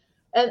your,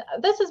 and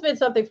this has been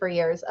something for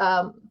years.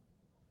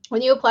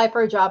 When you apply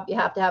for a job, you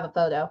have to have a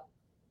photo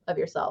of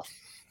yourself.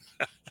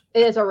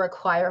 It is a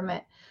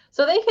requirement.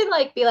 So they can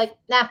like be like,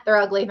 nah, they're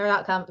ugly, they're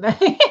not coming.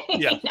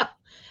 Yeah.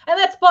 And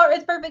it's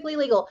perfectly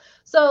legal.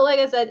 So like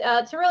I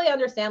said, to really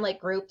understand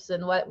like groups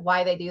and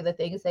why they do the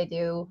things they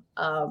do,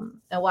 and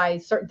why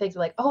certain things are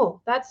like,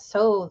 oh, that's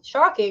so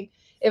shocking,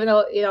 even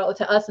though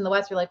to us in the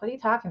West, we're like, what are you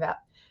talking about?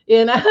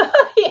 You know,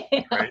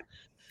 Right.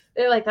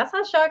 they're like, that's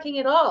not shocking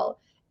at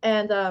all.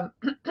 And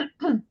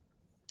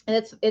and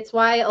it's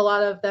why a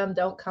lot of them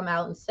don't come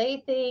out and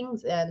say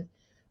things. And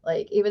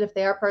like, even if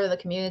they are part of the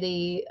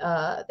community,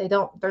 they're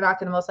not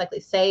going to most likely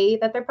say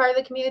that they're part of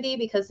the community,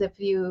 because if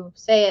you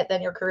say it,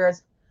 then your career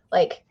is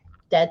like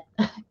dead,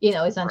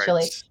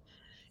 essentially. Right.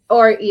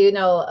 Or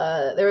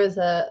there was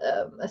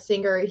a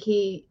singer,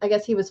 I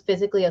guess he was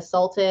physically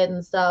assaulted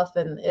and stuff,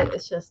 and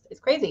it's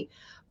crazy.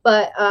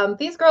 But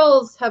these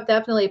girls have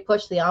definitely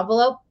pushed the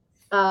envelope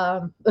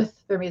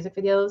with their music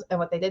videos and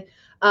what they did.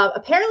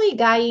 Apparently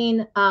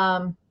Gain,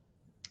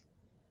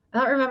 I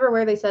don't remember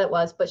where they said it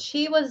was, but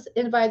she was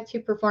invited to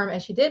perform,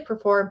 and she did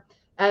perform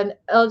an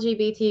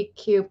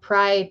LGBTQ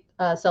pride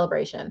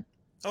celebration.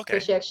 So Okay.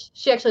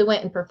 she actually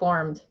went and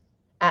performed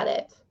at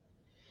it,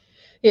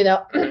 you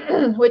know,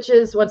 which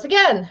is once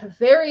again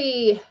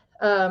very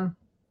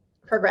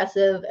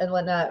progressive and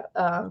whatnot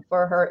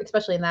for her,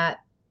 especially in that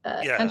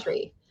Yeah.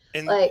 country.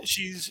 And Like,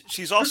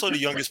 she's also the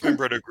youngest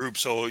member of the group.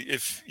 So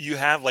if you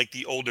have like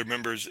the older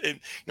members,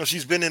 and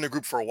she's been in the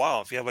group for a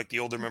while. If you have like the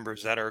older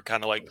members that are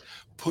kind of like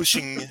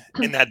pushing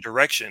in that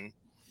direction,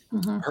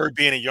 mhm. her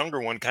being a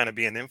younger one, kind of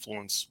being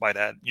influenced by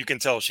that, you can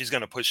tell she's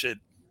going to push it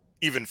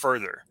even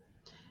further.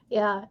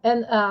 Yeah,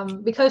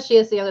 and because she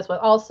is the youngest one,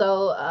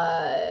 also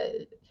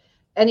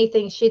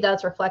anything she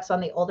does reflects on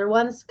the older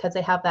ones because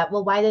they have that.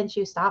 Well, why didn't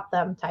you stop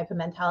them? Type of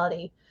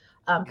mentality.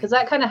 Because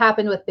that Mhm. kind of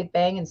happened with Big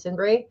Bang and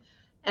Sungri,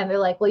 and they're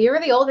like, "Well, you're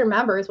the older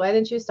members. Why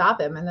didn't you stop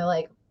him?" And they're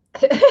like,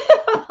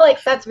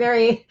 "Like that's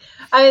very."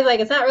 I was like,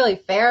 "It's not really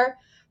fair."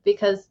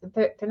 Because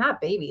they're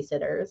not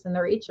babysitters and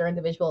they're each their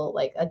individual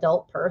like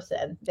adult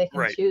person. They can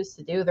Right. choose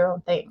to do their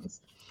own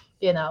things,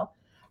 you know.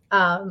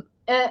 And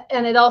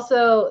it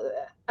also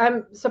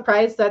I'm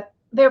surprised that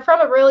they're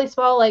from a really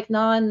small, like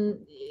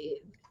non-existent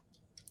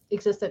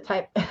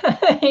type,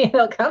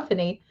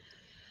 company.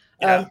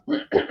 Yeah.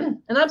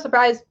 And I'm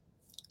surprised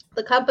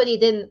the company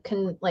didn't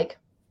like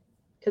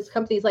because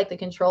companies like to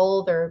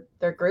control their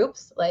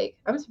groups. Like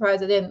I'm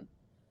surprised they didn't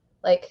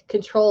like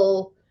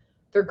control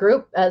their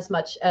group as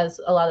much as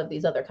a lot of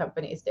these other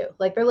companies do.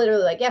 Like they're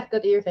literally like, yeah, go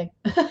do your thing.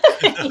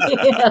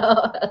 you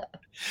know?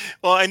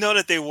 Well, I know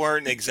that they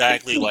weren't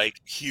exactly like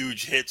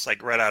huge hits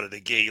like right out of the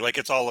gate. Like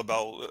it's all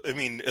about, I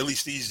mean, at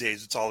least these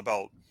days, it's all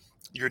about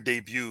your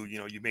debut.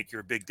 You make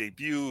your big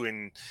debut,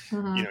 and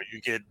Mm-hmm.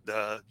 you get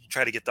you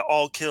try to get the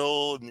all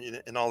kill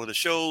in all of the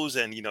shows,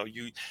 and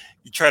you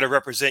try to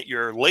represent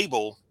your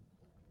label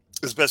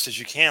as best as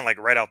you can, like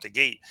right out the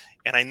gate.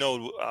 And I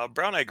know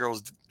Brown Eyed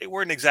Girls, they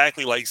weren't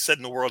exactly like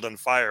setting the world on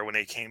fire when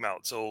they came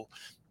out. So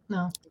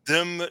No.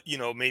 them,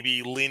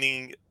 maybe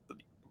leaning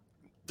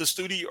the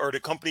studio or the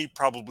company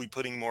probably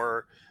putting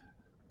more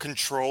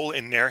control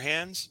in their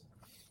hands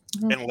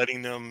Mm-hmm. and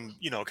letting them,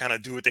 kind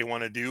of do what they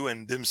want to do,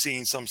 and them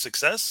seeing some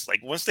success.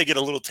 Like once they get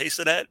a little taste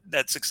of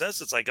that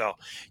success, it's like, oh,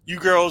 you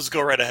girls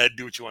go right ahead,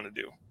 do what you want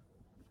to do.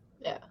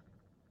 Yeah.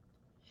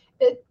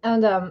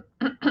 And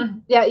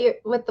yeah,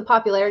 with the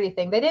popularity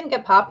thing, they didn't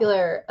get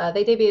popular.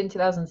 They debuted in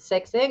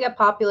 2006. They didn't get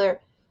popular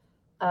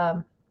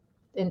um,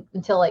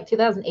 until like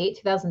 2008,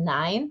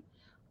 2009.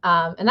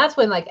 And that's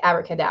when like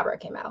Abracadabra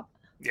came out.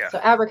 Yeah. So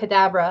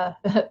Abracadabra,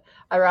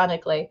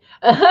 ironically,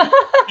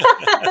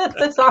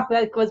 the song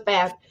that was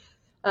banned,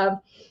 um,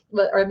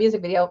 or a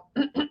music video,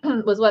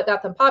 was what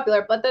got them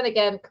popular. But then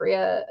again,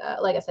 Korea,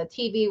 like I said,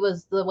 TV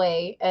was the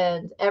way,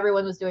 and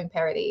everyone was doing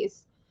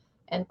parodies.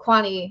 And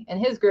Kwani and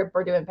his group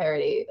were doing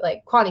parody,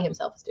 like Kwani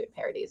himself was doing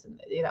parodies,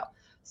 and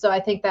So I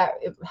think that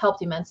it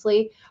helped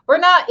immensely. We're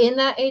not in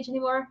that age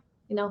anymore,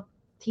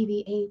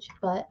 TV age,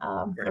 but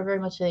we're Right. very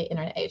much in the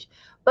internet age.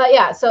 But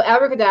yeah, so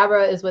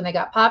Abracadabra is when they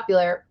got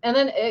popular, and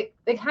then it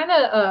kind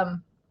of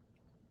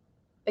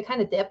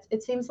dipped.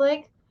 It seems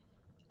like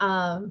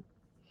um,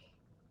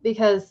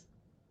 because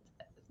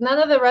none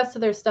of the rest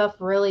of their stuff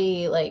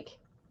really like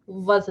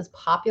was as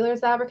popular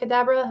as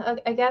Abracadabra.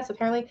 I guess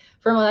apparently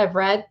from what I've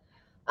read,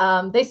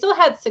 they still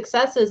had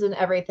successes and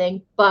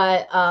everything,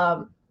 but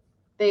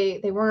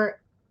they weren't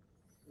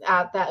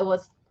at that. It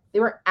was they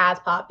weren't as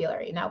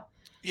popular,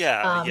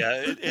 Yeah, Um,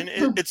 yeah,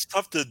 it's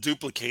tough to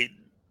duplicate.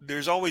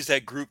 There's always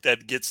that group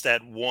that gets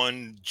that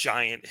one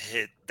giant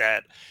hit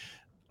that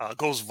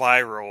goes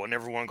viral and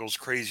everyone goes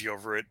crazy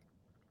over it,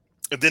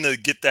 and then to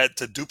get that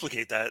to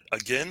duplicate that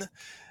again,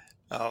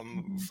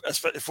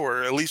 Mhm.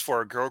 for at least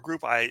for a girl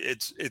group,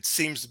 it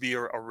seems to be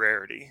a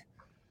rarity.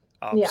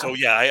 Yeah, So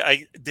yeah,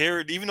 I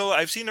they're, even though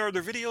I've seen their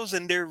other videos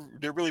and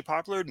they're really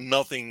popular,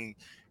 nothing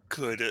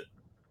could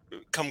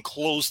come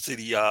close to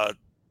the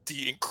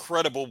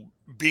incredible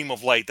beam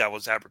of light that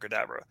was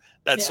Abracadabra.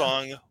 That yeah,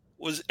 song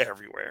was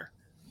everywhere.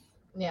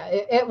 yeah.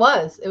 It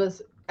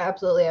was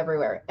absolutely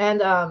everywhere,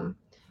 and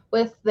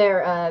with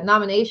their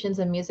nominations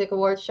and music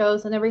award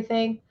shows and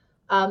everything,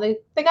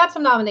 they got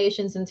some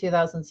nominations in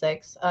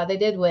 2006. They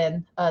did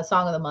win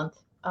Song of the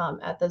Month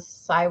at the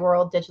Psy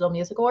World Digital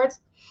Music Awards.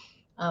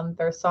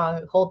 Their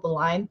song "Hold the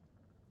Line,"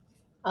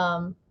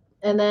 um,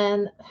 and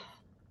then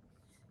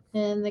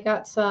and they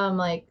got some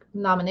like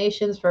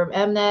nominations from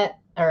Mnet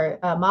or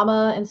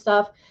Mama and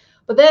stuff.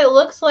 But then it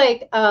looks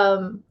like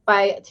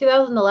by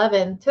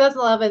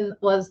 2011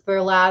 was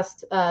their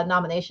last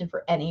nomination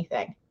for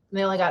anything. And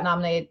they only got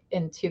nominated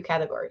in two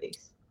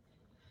categories,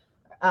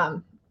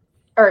 um,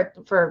 or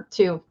for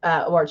two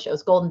award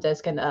shows, Golden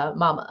Disc and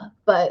Mama.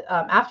 But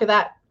after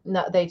that,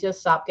 no, they just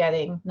stopped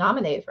getting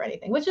nominated for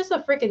anything, which is a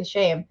freaking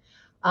shame,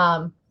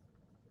 um,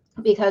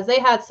 because they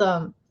had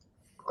some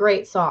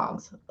great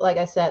songs. Like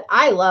I said,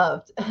 I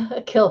loved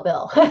Kill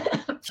Bill.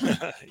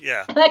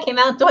 Yeah. That came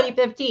out in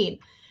 2015.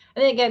 I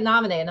didn't get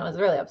nominated, and I was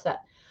really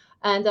upset.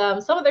 And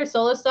some of their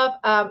solo stuff,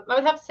 I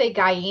would have to say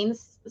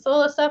Guyin's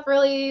solo stuff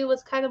really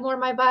was kind of more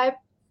my vibe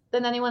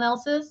than anyone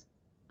else's.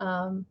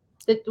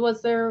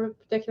 Was there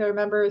particular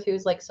members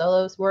whose like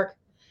solos work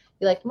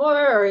you liked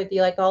more, or do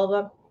you like all of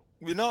them?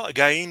 You know,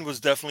 Gain was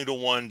definitely the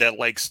one that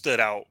like stood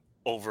out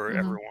over Hmm.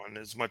 everyone.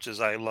 As much as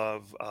I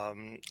love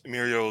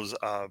Muriel's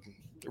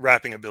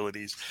rapping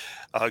abilities,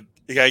 uh,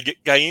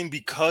 Gain,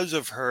 because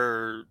of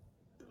her,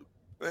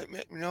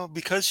 you know,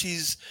 because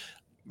she's,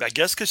 I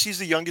guess, because she's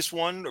the youngest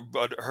one,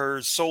 but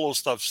her solo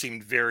stuff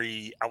seemed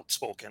very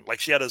outspoken. Like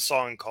she had a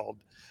song called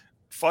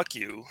 "Fuck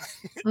You,"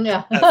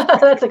 Yeah, F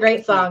that's a great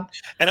you, song.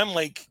 and I'm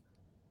like,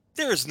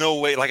 there's no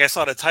way. Like I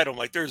saw the title, I'm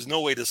like, there's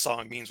no way this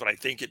song means what I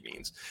think it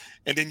means.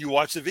 And then you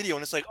watch the video,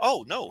 and it's like,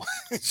 oh no,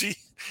 she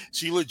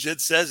she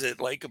legit says it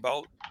like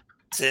about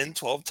 10,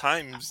 12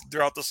 times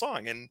throughout the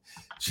song, and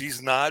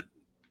she's not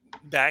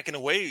backing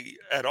away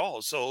at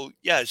all. So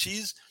yeah,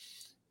 she's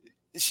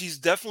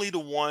definitely the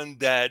one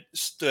that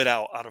stood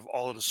out of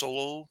all of the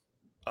solo.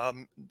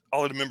 Um,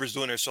 all of the members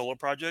doing their solo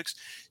projects,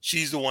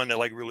 she's the one that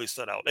like really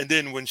stood out. And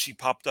then when she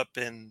popped up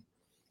in,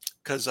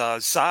 because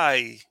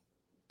Psy,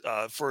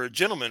 for the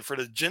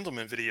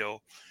gentleman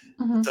video,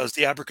 Hmm. does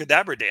the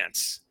abracadabra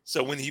dance.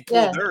 So when he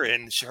pulled Yeah. her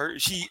in,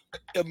 she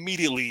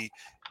immediately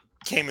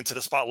came into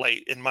the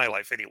spotlight in my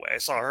life anyway. I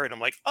saw her and I'm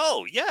like,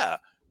 oh yeah,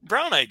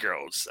 Brown Eyed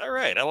Girls. All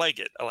right, I like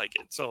it. I like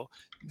it. So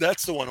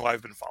that's the one who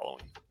I've been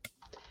following.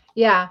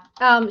 Yeah.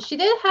 She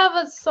did have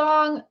a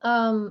song.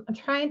 I'm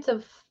trying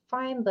to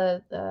find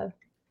the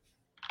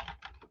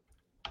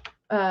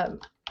um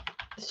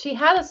she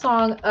had a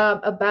song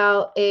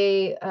about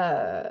freaking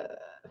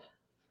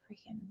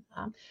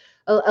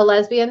a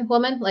lesbian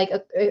woman, like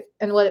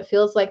and what it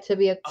feels like to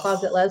be a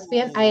closet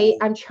lesbian. Oh,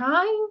 I'm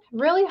trying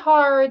really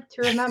hard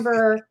to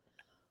remember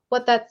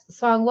what that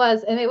song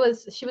was, and it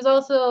was she was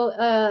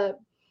also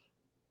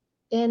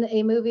in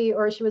a movie,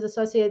 or she was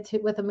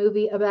associated with a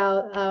movie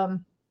about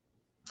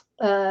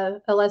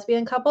a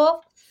lesbian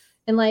couple,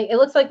 and like it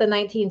looks like the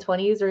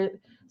 1920s or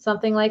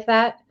something like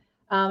that.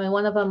 And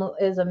one of them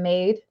is a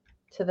maid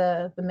to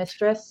the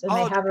mistress, and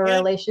they oh, have a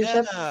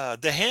relationship. yeah,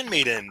 the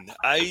Handmaiden.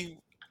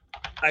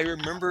 I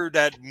remember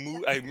that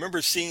movie. I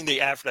remember seeing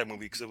the after that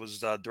movie because it was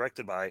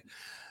directed by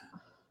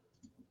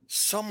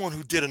someone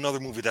who did another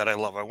movie that I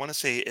love. I want to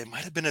say it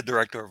might have been a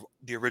director of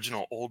the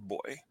original Old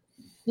Boy.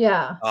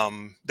 Yeah.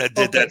 That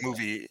did that Okay.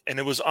 movie, and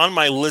it was on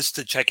my list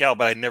to check out,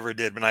 but I never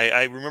did. But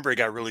I remember it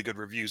got really good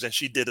reviews, and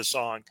she did a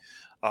song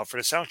for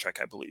the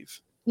soundtrack, I believe.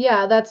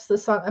 Yeah, that's the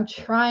song. I'm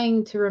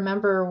trying to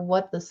remember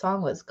what the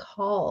song was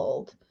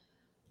called.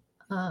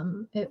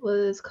 It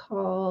was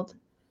called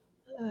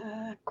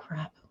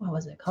crap. What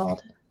was it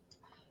called?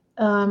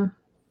 Um,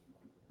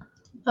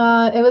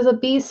 it was a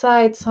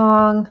B-side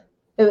song.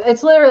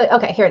 It's literally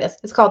okay. Here it is.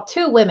 It's called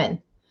Two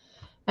Women,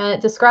 and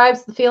it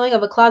describes the feeling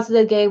of a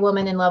closeted gay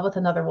woman in love with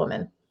another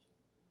woman.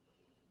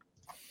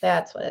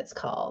 That's what it's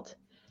called,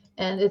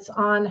 and it's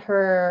on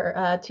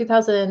her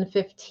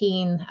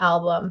 2015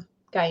 album,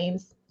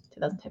 Gaines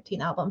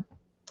 2015 album.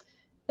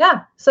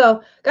 Yeah,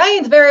 so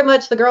Guyan's very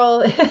much the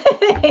girl.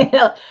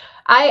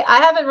 I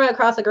haven't run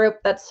across a group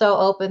that's so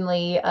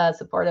openly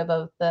supportive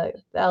of the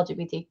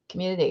LGBT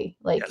community,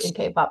 like Yes. in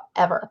K-pop,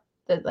 ever.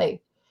 That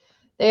like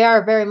they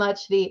are very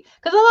much the,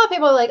 because a lot of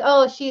people are like,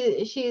 oh,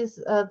 she's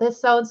this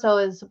so and so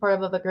is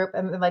supportive of a group,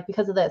 and like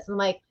because of this. I'm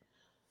like,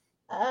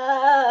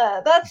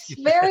 that's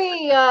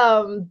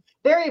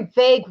very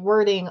vague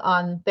wording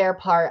on their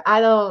part. I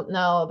don't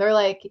know. They're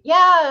like, yeah,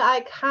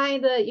 I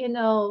kind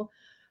of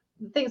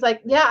things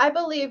like, yeah, I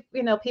believe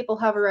people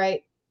have a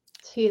right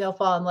to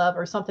fall in love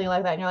or something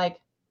like that, and you're like,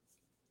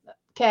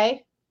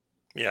 okay,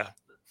 Yeah.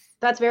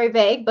 that's very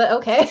vague, but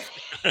okay.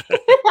 And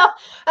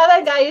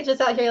that guy is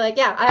just out here like,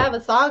 yeah, I have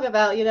a song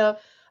about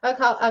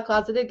a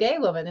closeted gay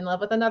woman in love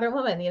with another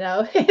woman,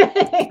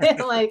 and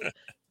like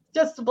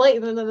just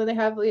blatant. And then they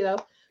have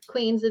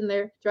queens in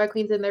their drag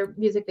queens in their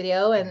music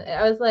video, and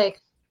I was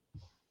like,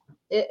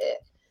 it,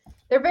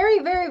 they're very,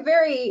 very,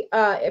 very.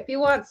 If you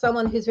want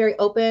someone who's very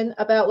open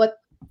about what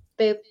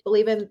they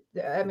believe in,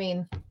 I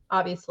mean,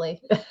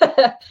 obviously, these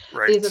are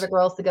Right. the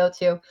girls to go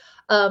to.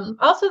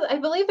 Also, I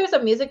believe there's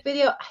a music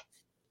video. I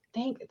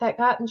think that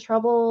got in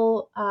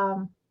trouble.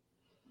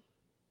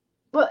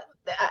 But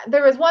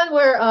there was one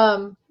where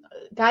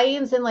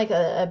Guyan's in like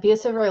a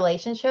abusive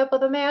relationship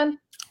with a man,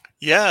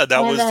 Yeah, and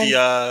then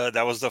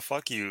that was the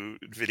 "Fuck You"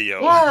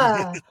 video.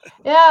 yeah,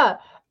 yeah.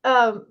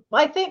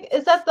 I think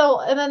is that the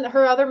and then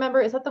her other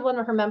member is that the one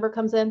where her member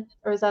comes in,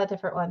 or is that a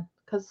different one?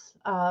 Because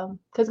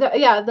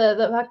yeah,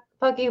 the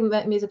fuck you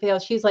music video.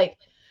 She's like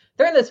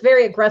they're in this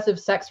very aggressive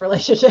sex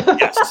relationship.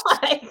 Yes.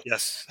 Like,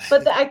 Yes.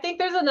 but I think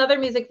there's another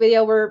music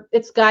video where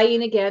it's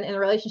Guyan again in a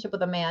relationship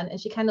with a man, and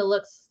she kind of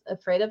looks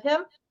afraid of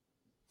him,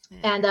 Hmm.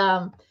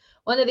 and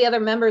one of the other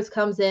members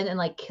comes in and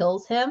like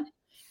kills him.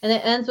 And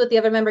it ends with the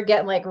other member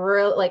getting like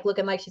real, like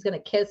looking like she's gonna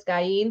kiss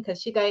Guyan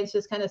because Guyan's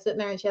just kind of sitting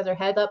there and she has her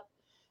head up,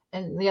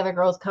 and the other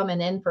girl's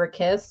coming in for a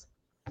kiss.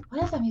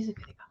 What is that music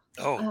video?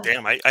 Oh,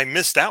 damn, I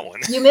missed that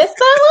one. You missed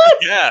that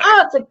one? Yeah.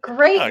 Oh, it's a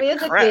great Oh,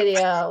 music crap.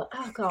 video.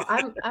 Oh god,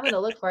 I'm gonna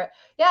look for it.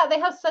 Yeah, they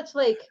have such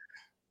like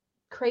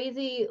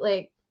crazy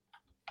like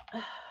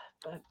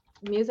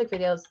music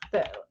videos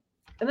that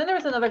And then there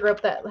was another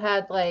group that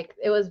had like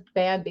it was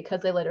banned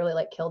because they literally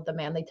like killed the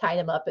man. They tied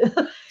him up.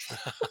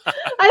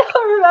 I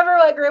don't remember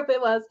what group it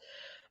was.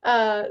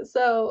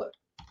 So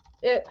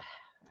it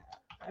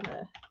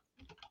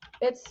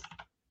it's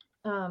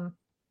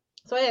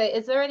so anyway,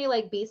 is there any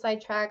like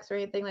B-side tracks or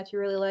anything that you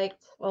really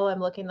liked while I'm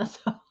looking this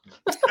up?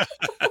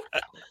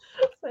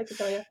 So I can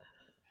tell you.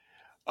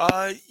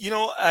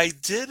 I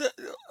did.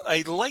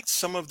 I liked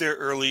some of their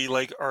early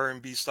like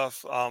R&B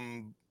stuff.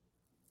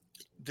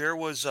 There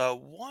was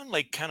one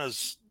like kind of.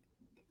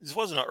 This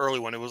wasn't an early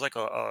one. It was like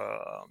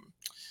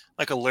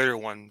a later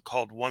one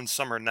called "One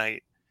Summer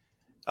Night."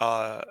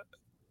 Uh,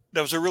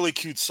 that was a really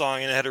cute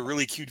song, and it had a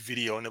really cute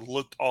video, and it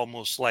looked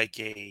almost like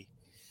a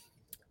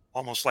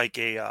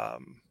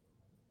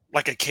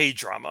K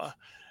drama.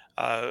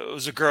 It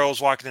was a girl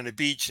was walking on the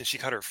beach, and she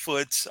cut her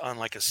foot on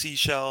like a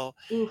seashell,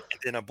 Oof. and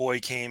then a boy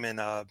came and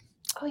Oh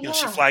she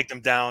yeah. flagged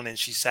him down, and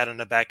she sat on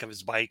the back of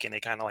his bike, and they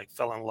kind of like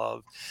fell in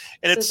love.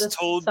 And So it's this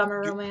told,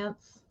 summer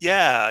romance.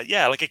 yeah,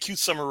 like a cute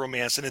summer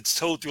romance, and it's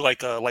told through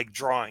like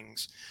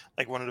drawings.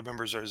 Like one of the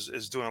members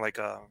is doing like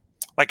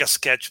a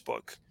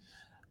sketchbook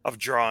of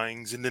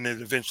drawings, and then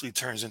it eventually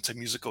turns into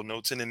musical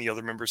notes, and then the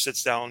other member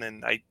sits down,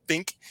 and I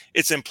think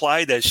it's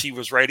implied that she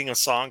was writing a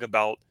song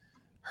about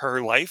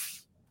her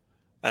life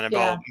and about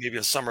Yeah. maybe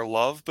a summer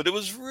love, but it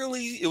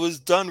was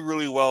done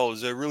really well. It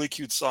was a really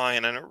cute song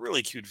and a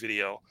really cute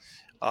video.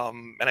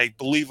 And I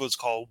believe it was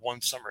called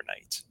One Summer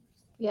Night.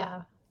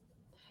 Yeah.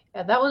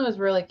 Yeah, that one was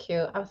really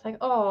cute. I was like,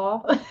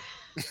 oh,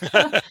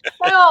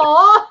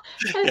 oh,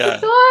 it's Yeah,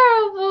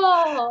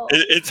 adorable.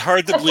 it's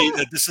hard to believe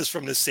that this is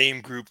from the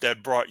same group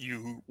that brought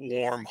you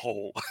Warm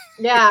Hole.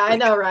 Yeah, I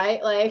know,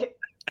 right? Like,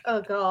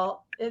 oh,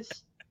 girl,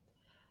 it's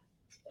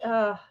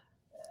uh,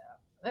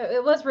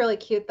 it was really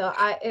cute though.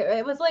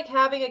 It was like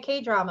having a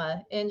K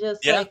drama in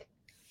just Yeah, like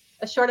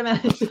a short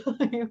amount of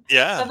time, a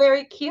yeah.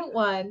 very cute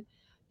one,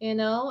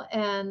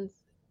 and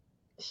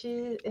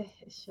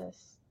it's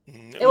just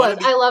Mhm. it One was. of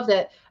the I loved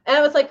it. And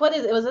I was like, what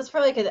is it? Was this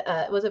for like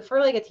was it for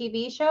like a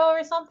TV show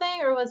or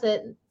something? Or was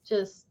it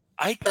just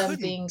I them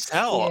couldn't being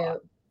tell.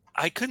 cute?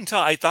 I couldn't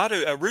tell.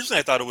 Originally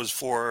I thought it was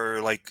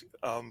for like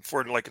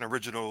an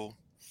original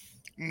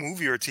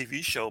movie or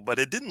TV show, but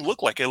it didn't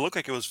look like it. It looked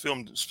like it was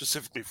filmed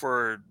specifically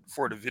for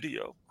the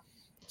video.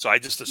 So I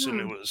just assumed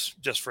it Hmm. was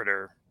just for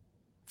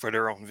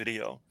their own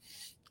video.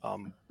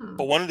 Hmm.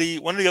 But one of the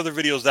other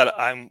videos that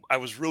I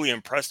was really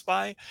impressed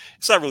by,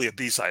 it's not really a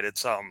B side.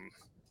 It's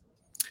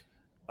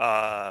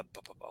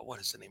what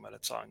is the name of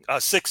that song?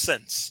 Sixth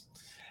Sense.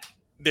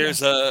 Yeah.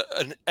 There's a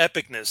an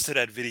epicness to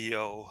that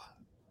video,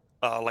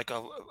 like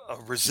a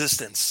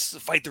resistance,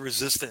 fight the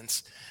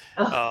resistance,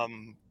 Oh,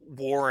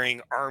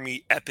 warring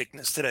army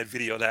epicness to that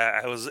video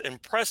that I was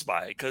impressed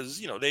by because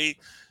you,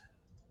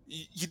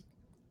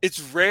 it's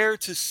rare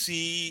to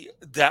see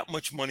that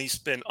much money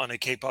spent on a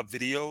K-pop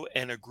video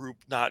and a group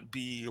not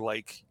be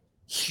like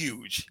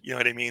huge. You know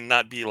what I mean?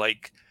 Not be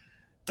like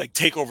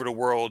take over the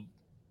world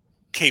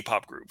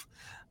K-pop group.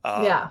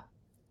 Um, yeah.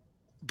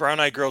 Brown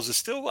Eyed Girls is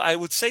still, I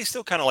would say,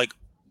 still kind of like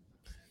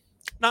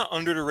not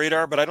under the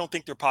radar, but I don't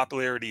think their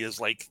popularity is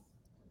like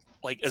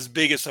as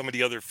big as some of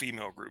the other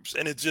female groups.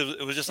 And it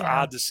was just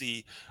Yeah. odd to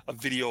see a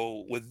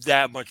video with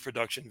that much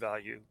production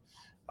value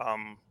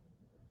um,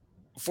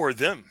 for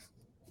them.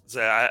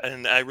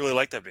 And I really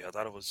liked that video. I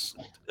thought it was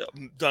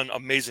done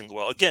amazingly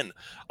well. Again,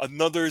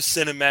 another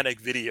cinematic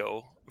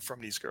video from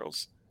these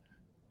girls.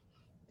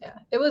 Yeah.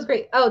 It was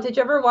great. Oh, did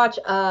you ever watch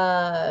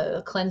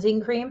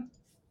Cleansing Cream?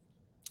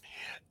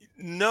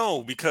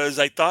 No, because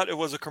I thought it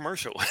was a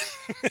commercial.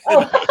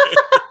 Oh.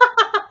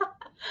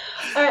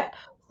 All right.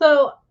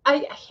 So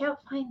I can't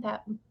find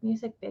that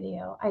music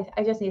video.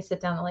 I just need to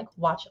sit down and like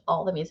watch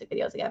all the music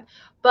videos again.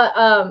 But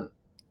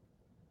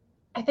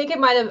I think it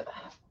might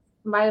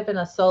have been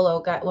a solo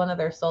guy, one of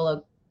their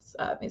solo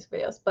music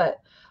videos.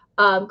 But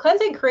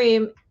Cleansing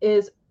Cream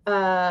is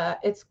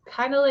it's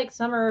kind of like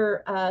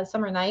Summer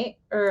Night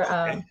or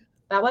Okay.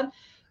 that one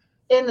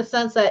in the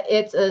sense that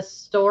it's a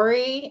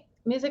story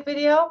music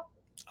video.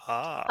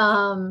 Ah,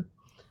 Um,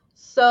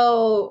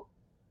 so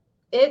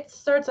it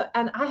starts,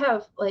 and I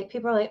have like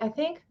people are like, I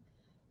think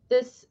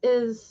this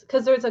is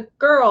because there's a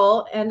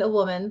girl and a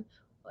woman.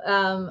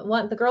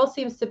 One the girl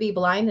seems to be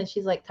blind and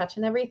she's like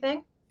touching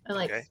everything and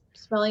like okay.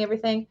 smelling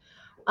everything.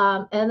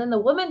 And then the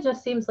woman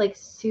just seems like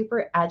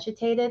super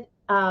agitated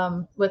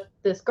with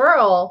this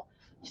girl.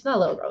 She's not a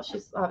little girl.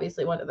 She's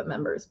obviously one of the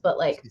members, but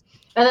like,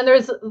 and then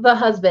there's the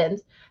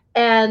husband,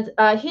 and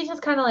he's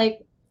just kind of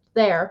like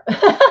there,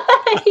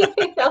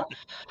 you know?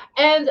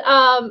 And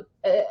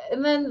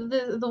then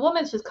the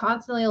woman's just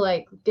constantly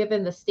like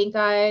giving the stink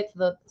eye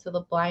to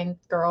the blind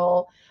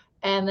girl,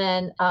 and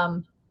then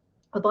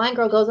the blind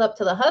girl goes up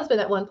to the husband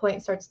at one point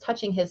and starts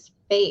touching his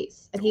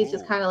face, and he's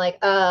just Ooh. kind of like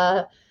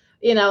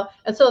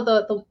and so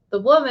the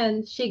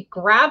woman, she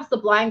grabs the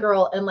blind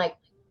girl and like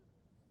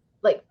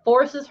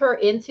forces her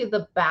into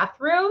the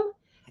bathroom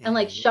and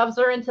like Mhm. shoves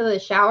her into the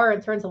shower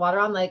and turns the water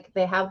on, like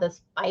they have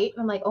this fight.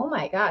 And I'm like, oh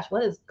my gosh,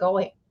 what is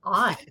going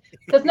on?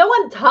 Because no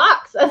one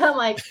talks. And I'm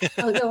like,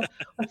 oh no,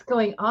 what's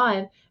going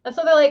on? And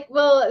so they're like,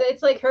 well,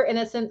 it's like her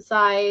innocent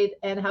side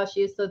and how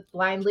she used to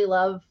blindly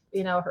love,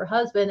 her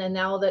husband. And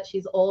now that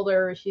she's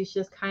older, she's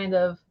just kind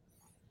of,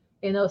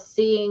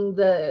 seeing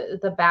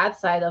the bad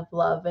side of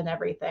love and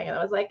everything. And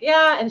I was like,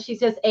 yeah. And she's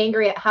just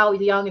angry at how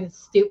young and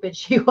stupid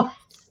she was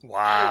in the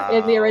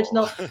Wow.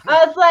 original.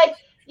 I was like,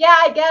 yeah,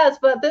 I guess.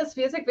 But this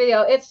music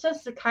video, it's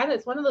just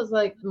it's one of those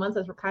like months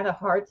that were kind of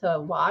hard to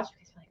watch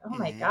because you're like, oh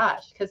my Mhm.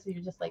 gosh, because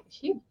you're just like, is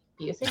she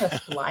abusing this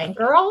blind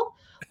girl?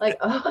 Like,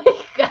 oh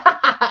my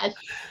gosh.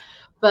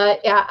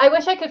 But yeah, I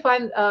wish I could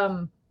find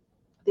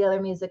the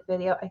other music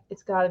video.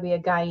 It's got to be a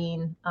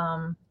Gain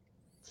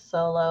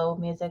solo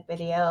music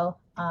video.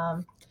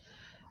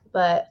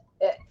 But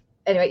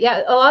anyway,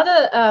 yeah, a lot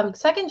of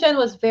second gen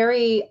was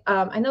very.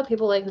 I know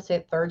people like to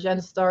say third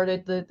gen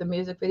started the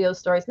music video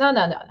stories. No,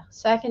 no, no, no.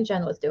 Second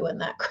gen was doing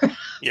that crap.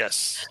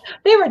 Yes.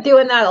 They were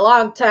doing that a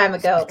long time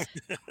ago,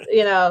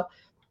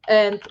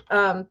 and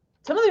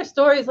some of their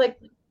stories, like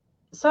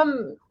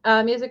some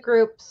music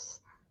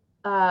groups,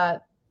 uh,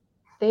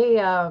 they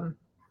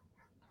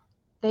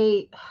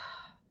they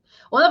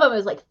one of them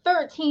is like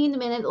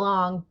 13-minute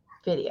long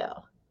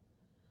video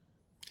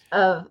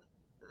of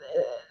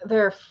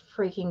their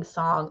freaking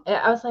song.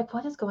 I was like,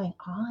 what is going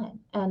on?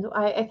 And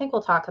I think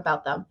we'll talk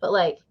about them, but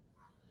like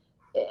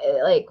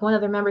one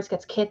of their members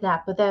gets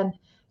kidnapped, but then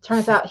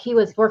turns out he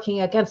was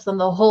working against them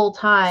the whole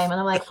time. And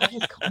I'm like, what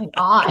is going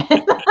on?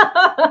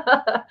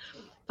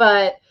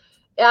 But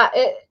yeah,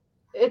 it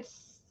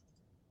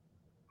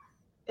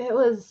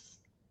was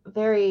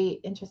very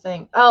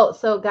interesting. Oh,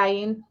 so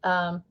Gain,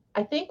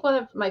 I think one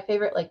of my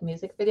favorite like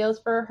music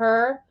videos for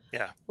her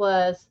Yeah.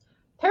 was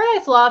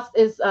Paradise Lost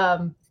is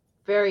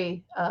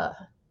very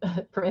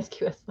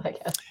promiscuous, I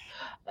guess.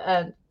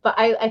 But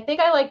I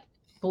think I like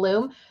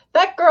Bloom.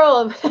 That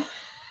girl,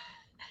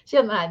 she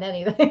hasn't had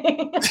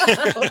anything.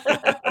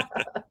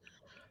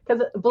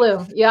 Because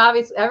Bloom, you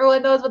obviously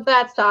everyone knows what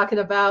that's talking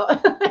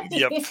about.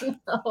 Yep.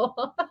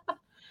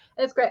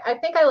 It's great. I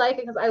think I like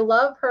it because I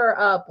love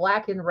her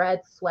black and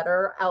red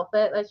sweater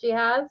outfit that she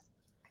has.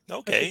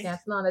 When she's Okay.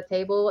 dancing on the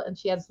table and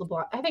she has the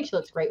blonde. I think she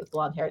looks great with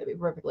blonde hair, to be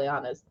perfectly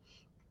honest.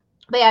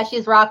 But yeah,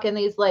 she's rocking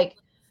these like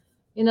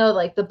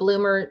like the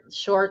bloomer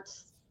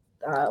shorts.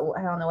 I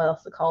don't know what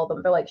else to call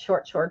them. They're like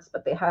short shorts,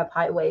 but they have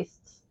high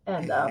waists.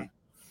 And Mhm.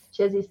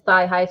 she has these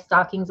thigh high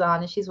stockings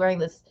on, and she's wearing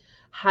this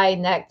high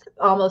necked,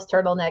 almost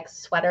turtleneck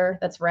sweater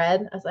that's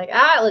red. I was like,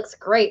 it looks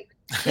great.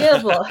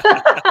 Beautiful.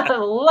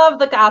 Love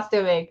the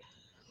costuming.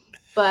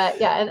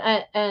 But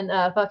yeah,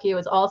 and Fuck You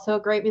was also a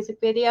great music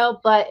video.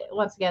 But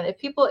once again,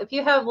 if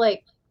you have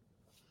like,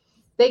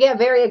 they get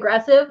very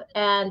aggressive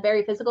and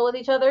very physical with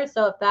each other.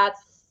 So if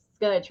that's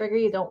gonna trigger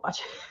you, don't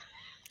watch it.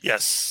 If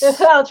Yes.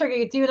 that'll trigger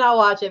you, do not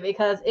watch it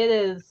because it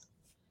is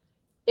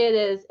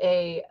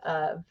a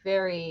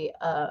very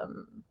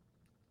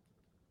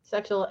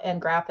sexual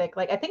and graphic.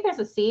 Like I think there's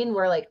a scene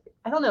where like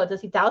I don't know,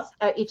 does he douse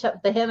each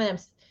of the him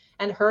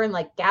and her in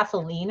like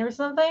gasoline or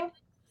something?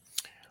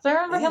 So I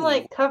remember him Ooh.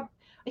 like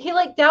he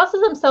like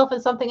douses himself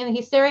in something and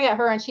he's staring at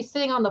her and she's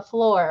sitting on the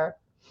floor.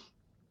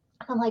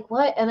 I'm like,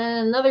 what? And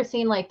then another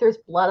scene, like there's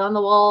blood on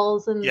the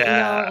walls and and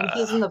Yeah.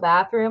 he's in the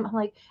bathroom. I'm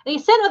like, and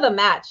he's sitting with a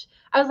match.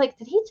 I was like,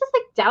 did he just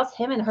like douse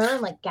him and her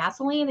in like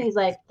gasoline? And he's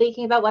like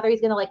thinking about whether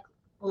he's gonna like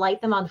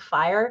light them on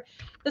fire.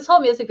 This whole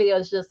music video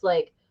is just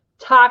like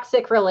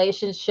toxic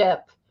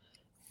relationship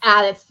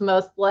at its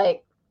most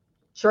like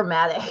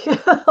dramatic.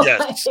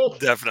 Yes, Like,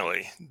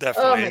 definitely, oh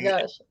definitely, my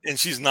gosh. and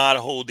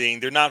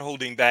they're not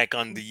holding back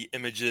on the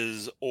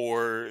images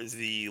or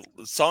the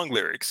song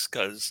lyrics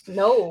because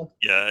No.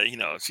 yeah,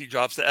 she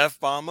drops the F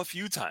bomb a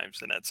few times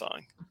in that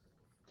song.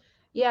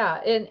 Yeah,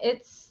 and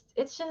it's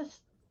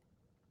just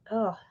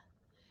oh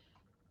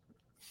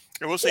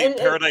I will say and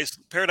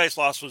Paradise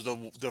Lost was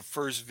the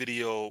first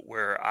video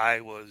where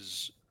I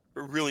was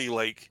really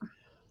like,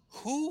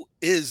 "Who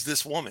is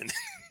this woman?"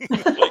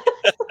 Like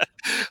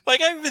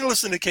like, I've been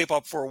listening to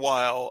K-pop for a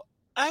while.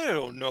 I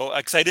don't know,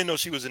 because I didn't know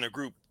she was in a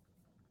group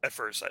at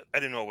first. I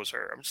didn't know it was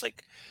her. I'm just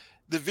like,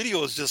 the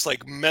video is just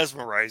like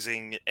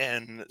mesmerizing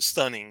and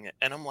stunning.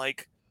 And I'm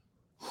like,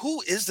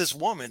 who is this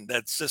woman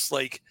that's just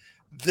like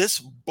this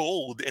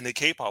bold in the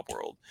K-pop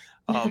world?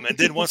 And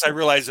then once I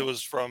realized it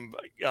was from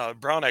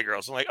Brown Eye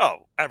Girls, I'm like,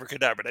 oh,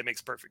 abracadabra, that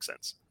makes perfect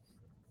sense.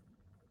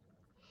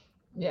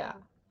 yeah.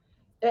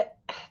 It,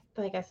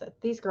 like I said,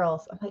 these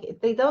girls, I'm like,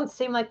 they don't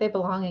seem like they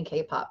belong in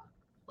K-pop,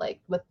 like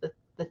with the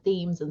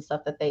themes and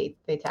stuff that they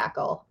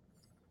tackle.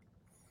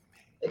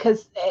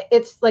 Because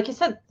it's like you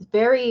said,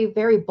 very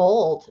very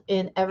bold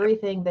in Yep.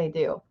 everything they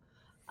do,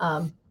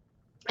 um,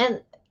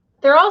 and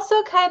they're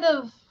also kind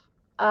of.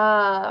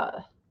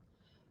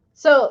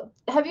 So,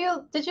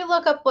 did you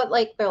look up what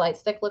like their light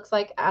stick looks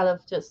like out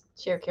of just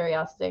sheer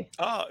curiosity?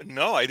 Oh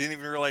no, I didn't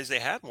even realize they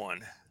had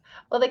one.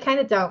 Well, they kind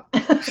of don't.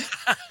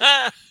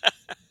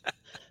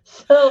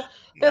 So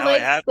their Now I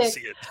light have to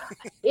stick. see it.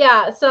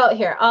 Yeah, so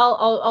here,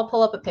 I'll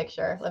pull up a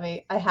picture.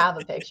 I have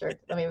a picture.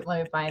 Let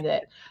me find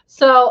it.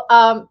 So,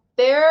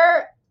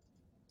 their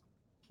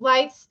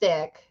light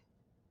stick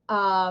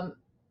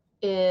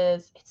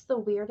it's the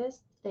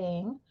weirdest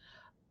thing.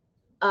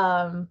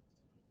 Um,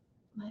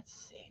 let's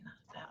see, not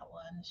that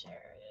one.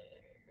 Share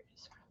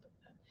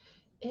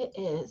it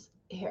is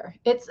here.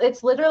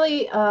 It's literally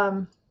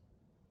here.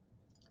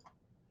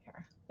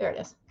 There it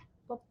is.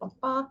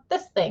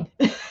 This thing.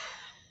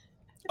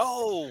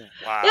 Oh,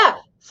 Yeah.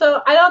 wow.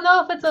 So I don't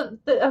know if it's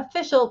the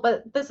official,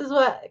 but this is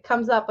what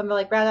comes up when they're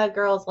like Brown Eyed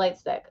Girls Light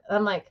Stick. And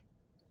I'm like,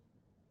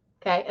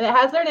 okay. And it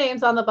has their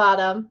names on the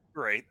bottom.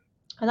 Right.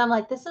 And I'm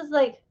like, this is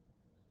like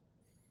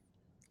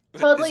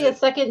Is totally a it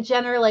second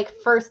gener, like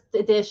first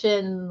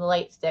edition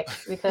light stick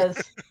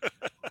because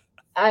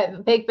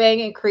Big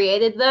Bang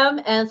created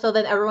them. And so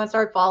then everyone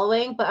started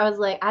following. But I was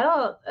like, I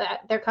don't,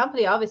 their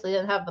company obviously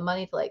didn't have the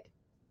money to like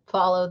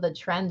follow the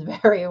trend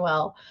very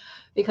well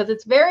because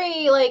it's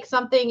very like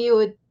something you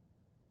would,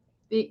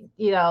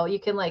 you know, you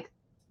can like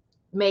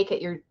make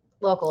at your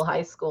local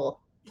high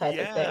school type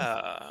of thing.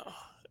 yeah.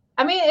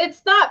 I mean,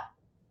 it's not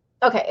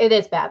okay. It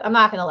is bad. I'm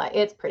not gonna lie.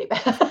 It's pretty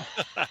bad.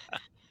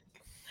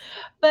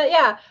 But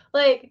yeah,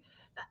 like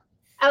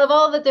out of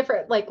all the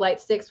different like light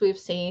sticks we've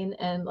seen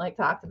and like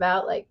talked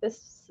about, like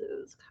this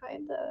is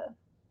kind of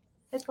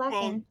it's Well,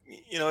 lacking.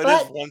 you know, it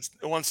is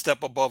But one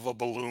step above a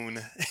balloon.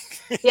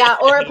 yeah,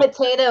 or a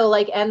potato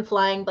like end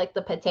flying like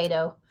the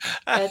potato,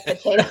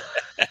 potato.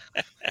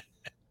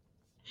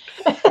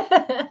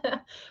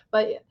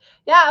 But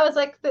yeah, I was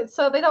like,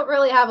 so they don't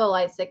really have a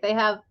light stick. They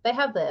have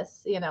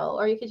this, you know,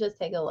 or you could just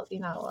take a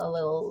a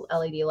little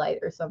LED light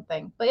or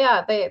something. But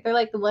yeah, they're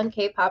like the one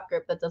K-pop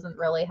group that doesn't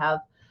really have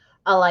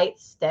a light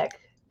stick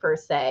per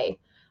se.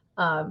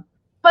 But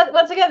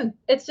once again,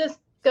 it just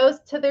goes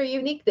to their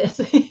uniqueness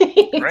Right.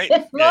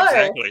 even Yeah, more.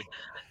 exactly.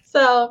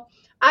 So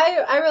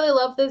I really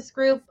love this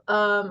group.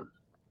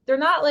 They're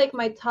not like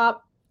my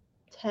top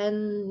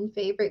 10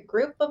 favorite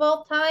group of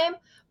all time,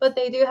 but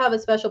they do have a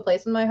special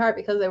place in my heart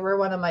because they were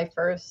one of my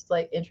first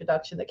like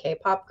introduction to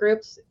K-pop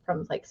groups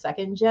from like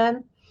second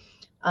gen.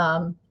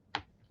 Um,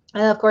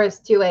 and of course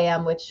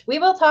 2AM, which we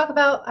will talk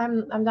about.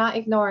 I'm not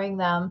ignoring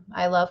them.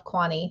 I love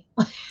Kwani.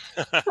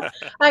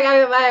 Like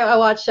I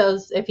watch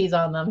shows if he's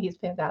on them. He's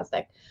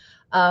fantastic.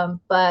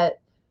 But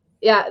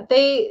yeah,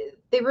 they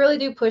really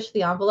do push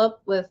the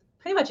envelope with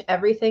pretty much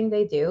everything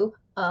they do.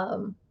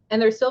 And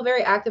they're still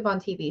very active on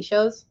TV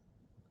shows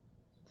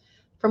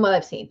from what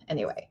I've seen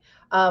anyway.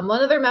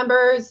 One of their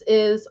members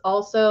is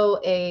also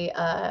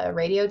a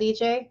radio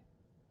DJ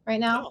right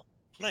now,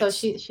 Oh, so nice.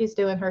 she's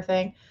doing her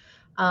thing.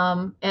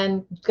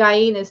 And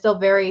Gain is still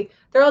very.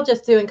 They're all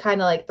just doing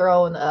kind of like their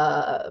own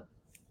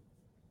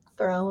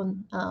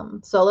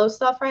solo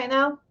stuff right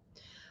now.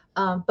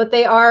 But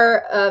they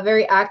are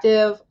very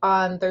active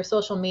on their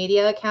social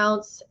media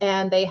accounts,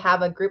 and they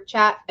have a group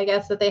chat, I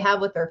guess, that they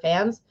have with their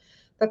fans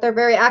that they're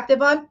very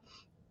active on.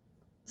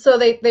 So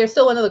they're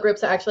still one of the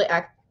groups that actually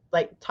act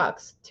like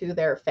talks to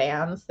their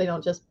fans. They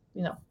don't just,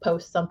 you know,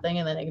 post something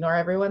and then ignore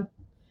everyone,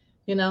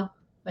 you know,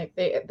 like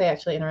they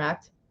actually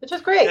interact, which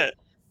is great. Yeah,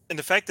 and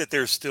the fact that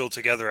they're still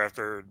together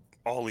after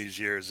all these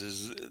years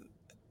is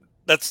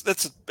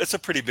that's a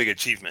pretty big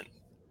achievement.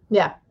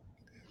 Yeah.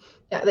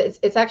 Yeah.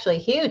 It's actually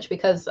huge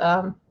because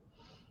all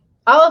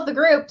of the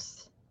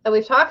groups that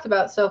we've talked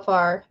about so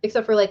far,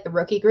 except for like the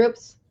rookie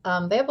groups,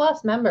 they have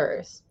lost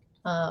members.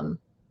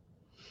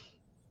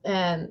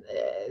 And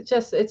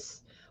just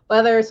it's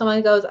whether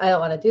someone goes, I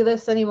don't want to do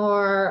this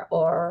anymore,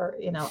 or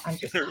you know, I'm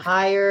just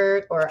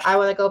tired, or I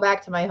want to go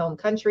back to my home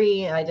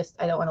country and I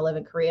don't want to live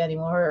in Korea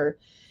anymore, or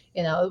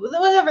you know,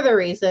 whatever the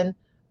reason.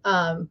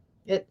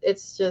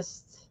 It's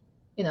just,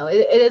 you know,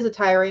 it is a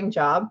tiring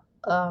job.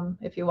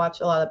 If you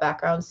watch a lot of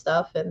background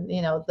stuff and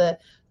you know the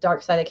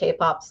dark side of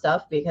K-pop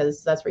stuff,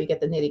 because that's where you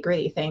get the nitty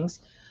gritty things.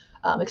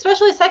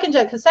 Especially second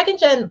gen, because second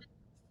gen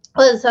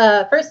was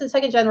first and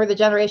second gen were the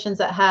generations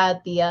that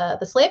had the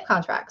slave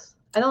contracts.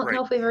 I don't Right.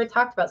 know if we've ever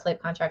talked about slave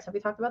contracts. Have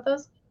we talked about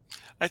those?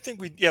 I think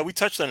we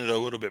touched on it a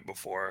little bit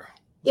before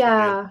with one of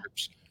the other Yeah,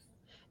 groups.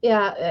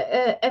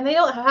 yeah, and they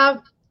don't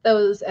have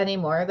those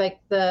anymore. Like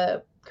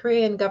the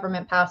Korean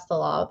government passed a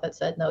law that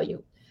said, no,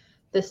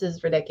 this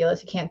is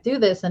ridiculous. You can't do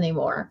this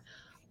anymore.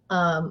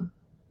 Um,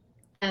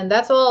 and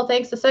that's all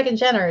thanks to second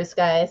geners,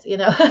 guys. You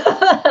know,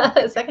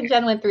 second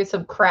gen went through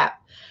some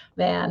crap,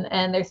 man,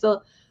 and they're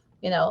still,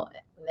 you know,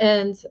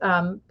 and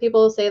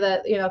people say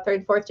that you know third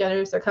and fourth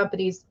geners, their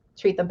companies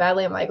treat them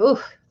badly. I'm like, ooh,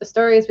 the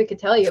stories we could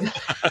tell you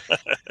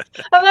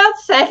about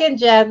second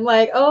gen.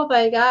 Like, oh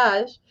my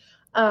gosh,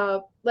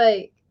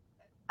 like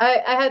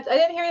I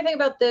didn't hear anything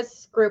about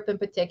this group in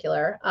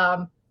particular,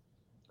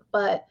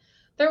 but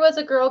there was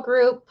a girl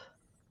group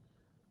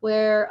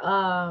where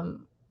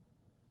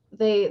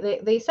they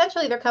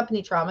essentially their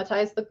company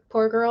traumatized the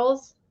poor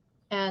girls,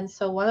 and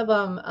so one of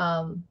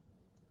them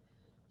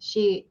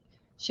she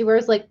she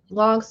wears like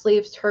long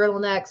sleeves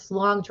turtlenecks,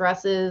 long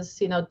dresses,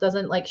 you know,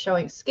 doesn't like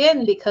showing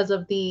skin because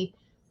of the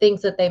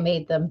things that they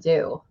made them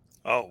do.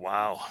 Oh,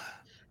 wow.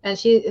 And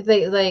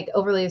they like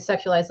overly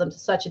sexualize them to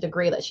such a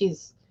degree that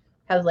she's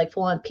has like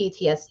full on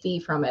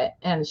PTSD from it,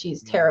 and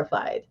she's Mm.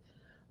 terrified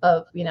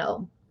of, you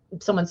know,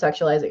 someone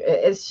sexualizing.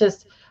 It's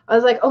just I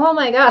was like, oh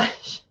my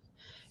gosh,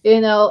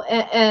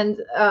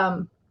 and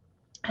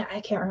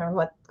I can't remember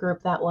what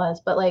group that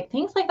was, but like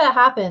things like that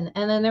happen.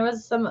 And then there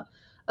was some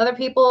other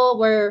people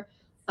where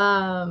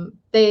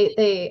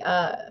they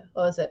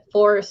what was it,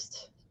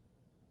 forced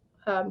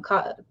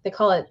they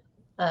call it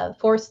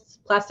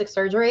forced plastic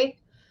surgery.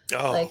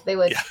 Oh, Like they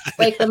would yeah.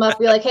 wake them up,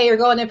 be like, "Hey, you're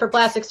going in for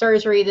plastic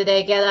surgery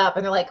today. Get up."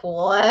 And they're like,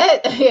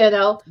 "What?" you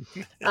know,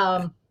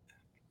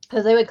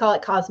 because they would call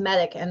it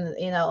cosmetic and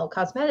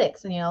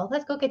cosmetics, and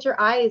let's go get your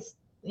eyes,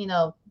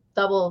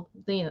 double,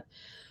 and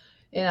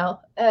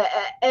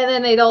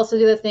then they'd also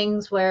do the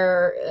things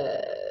where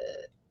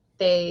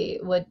they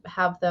would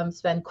have them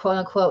spend quote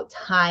unquote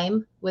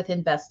time with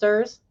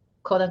investors,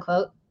 quote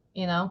unquote,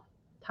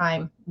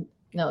 time,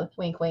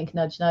 wink, wink,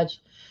 nudge,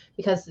 nudge,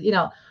 because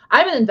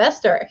I'm an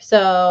investor,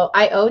 so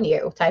I own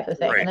you, type of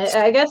thing. And Right.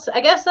 I guess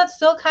that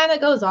still kind of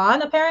goes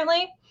on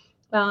apparently,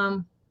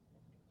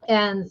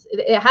 and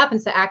it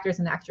happens to actors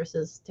and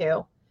actresses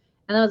too.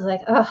 And I was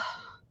like, oh,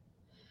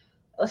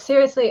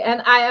 seriously.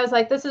 And I was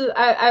like, this is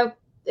I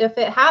if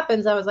it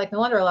happens, I was like, no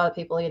wonder a lot of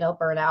people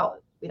burn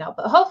out.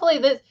 But hopefully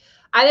this.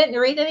 I didn't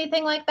read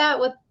anything like that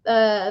with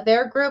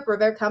their group or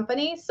their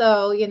company,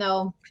 so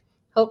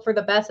hope for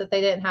the best that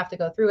they didn't have to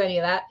go through any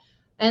of that.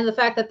 And the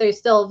fact that they're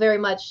still very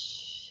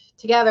much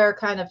together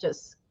kind of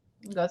just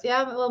goes,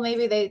 yeah, well,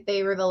 maybe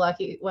they were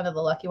one of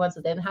the lucky ones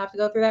that didn't have to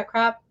go through that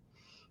crap,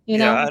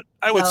 Yeah,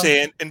 I would So,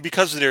 say, and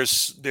because of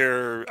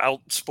their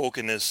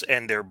outspokenness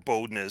and their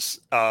boldness,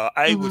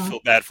 I would mhm. feel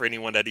bad for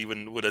anyone that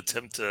even would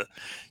attempt to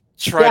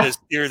try Yeah. to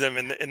steer them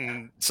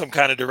in some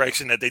kind of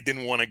direction that they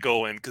didn't want to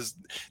go in. Because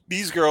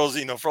these girls,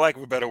 for lack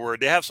of a better word,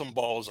 they have some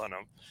balls on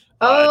them,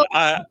 and Oh,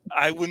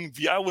 I wouldn't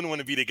want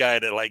to be the guy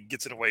that like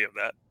gets in the way of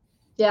that.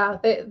 yeah.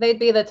 They'd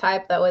be the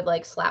type that would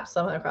like slap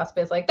someone across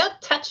the face, like, "Don't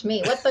touch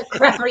me! What the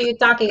crap are you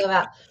talking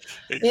about?"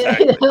 You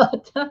Exactly.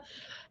 know.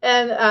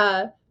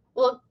 And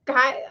well,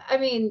 I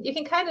mean, you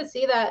can kind of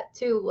see that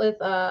too with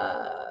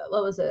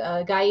what was it?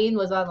 Gain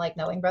was on like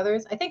Knowing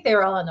Brothers. I think they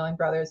were all on Knowing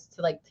Brothers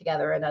to like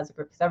together and as a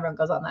group because everyone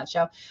goes on that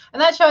show.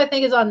 And that show I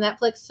think is on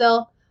Netflix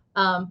still.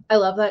 I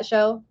love that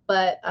show,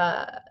 but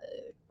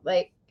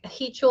like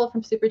Heat Chul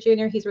from Super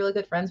Junior, he's really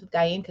good friends with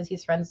Gain because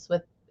he's friends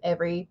with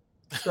every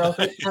girl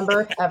group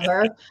member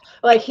ever.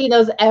 Like he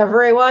knows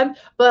everyone,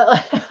 but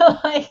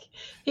like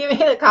he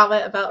made a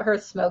comment about her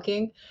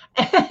smoking,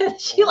 and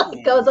she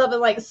like goes Ooh. up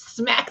and like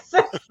smacks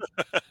her.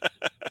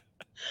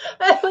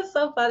 It was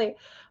so funny.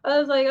 I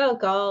was like, oh,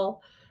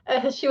 gall.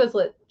 She was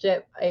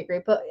legit. I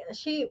agree, but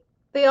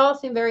they all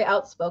seem very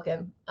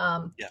outspoken.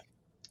 Yeah.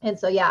 And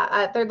so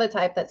yeah, they're the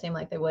type that seem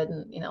like they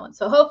wouldn't, And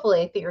so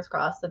hopefully, fingers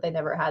crossed that they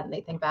never had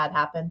anything bad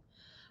happen.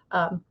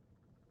 Um,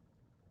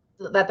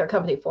 that their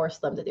company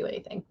forced them to do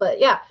anything. But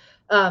yeah,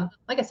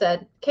 like I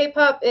said,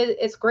 K-pop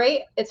it's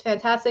great, it's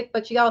fantastic,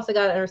 but you also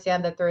got to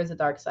understand that there is a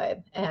dark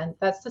side, and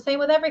that's the same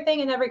with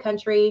everything in every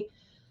country,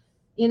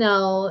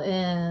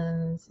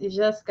 And you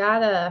just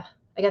gotta,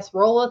 I guess,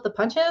 roll with the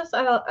punches.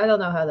 I don't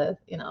know how to,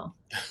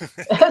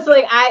 It's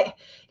like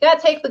you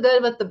gotta take the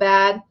good with the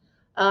bad.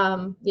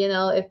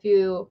 If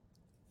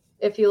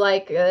you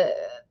like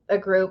a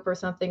group or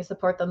something,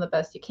 support them the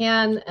best you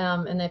can.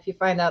 And if you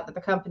find out that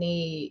the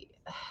company,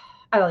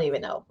 I don't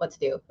even know what to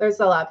do. There's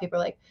a lot of people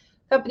like,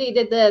 company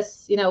did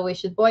this, we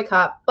should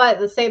boycott. But at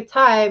the same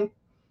time,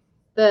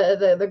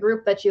 the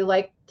group that you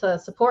like to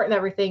support and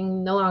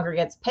everything no longer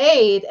gets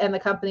paid, and the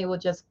company will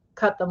just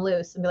cut them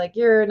loose and be like,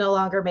 you're no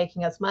longer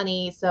making us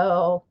money,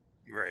 so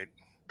Right.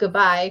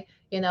 goodbye.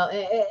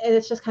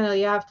 It's just kind of,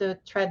 you have to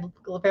tread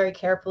very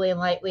carefully and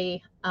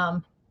lightly.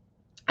 I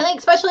think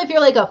especially if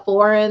you're like a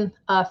foreign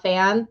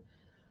fan,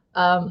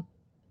 um,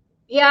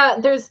 yeah,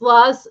 there's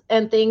laws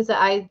and things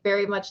that I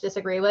very much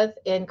disagree with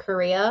in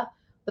Korea.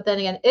 But then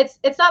again, it's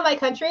not my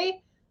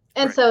country,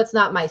 and Right. so it's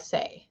not my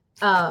say.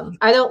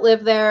 I don't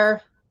live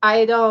there.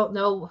 I don't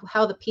know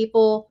how the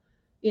people,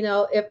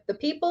 if the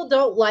people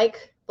don't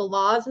like the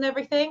laws and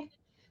everything,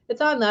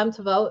 it's on them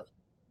to vote.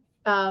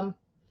 Um,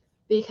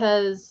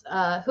 because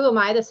who am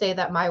I to say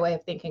that my way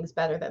of thinking is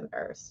better than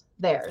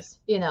theirs?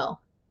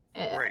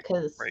 Right.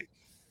 Because Right.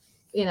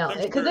 I'm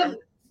because sure. if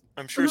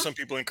I'm sure Mhm. some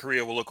people in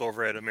Korea will look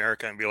over at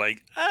America and be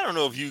like, I don't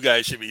know if you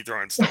guys should be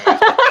throwing stones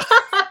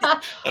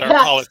at our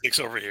Yeah, politics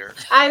over here.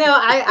 I know.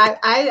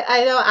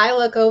 I know. I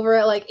look over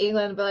at like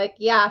England and be like,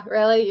 yeah,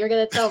 really, you're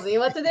gonna tell me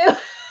what to do?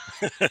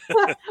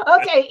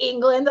 Okay,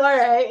 England, all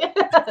right.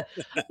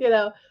 you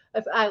know,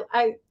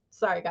 I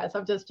sorry guys,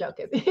 I'm just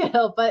joking.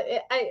 But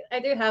I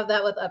do have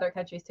that with other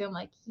countries too. I'm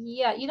like,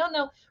 yeah, you don't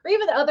know, or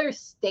even other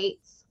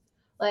states.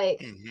 Like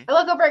Hmm. I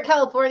look over at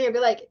California and be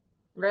like,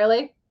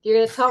 really? You're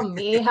gonna tell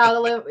me how to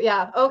live?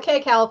 Yeah, okay,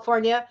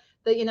 California,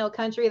 the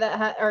country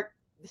that or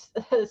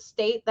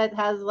state that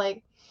has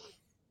like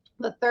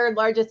the third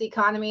largest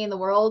economy in the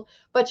world,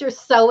 but you're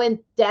so in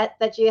debt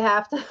that you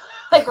have to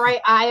like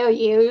write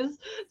IOUs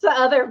to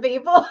other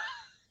people.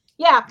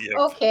 Yeah, Yep.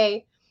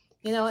 okay.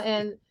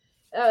 And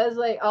I was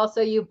like,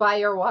 also, you buy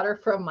your water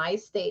from my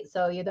state,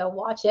 so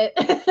watch it.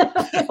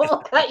 We'll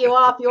cut you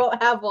off. You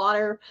won't have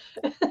water.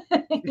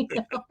 you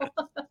know?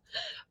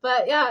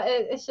 But yeah,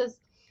 it's just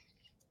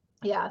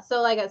Yeah,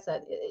 so like I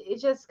said,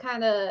 it just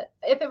kind of,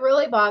 if it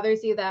really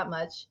bothers you that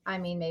much, I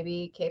mean,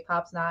 maybe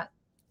K-pop's not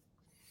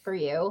for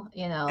you,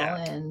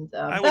 Yeah, and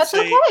I would that's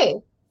say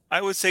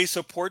okay.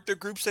 support the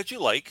groups that you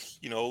like.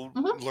 Hmm.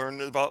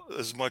 Learn about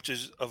as much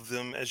as of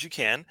them as you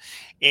can,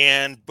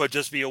 and but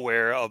just be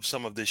aware of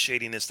some of the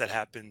shadiness that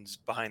happens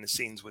behind the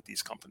scenes with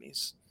these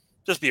companies.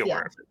 Just be aware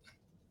Yeah, of it.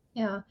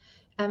 yeah.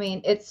 I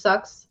mean, it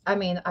sucks. I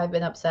mean, I've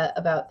been upset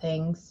about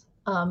things,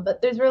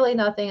 but there's really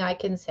nothing I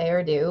can say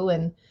or do,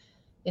 and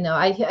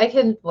I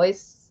can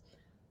voice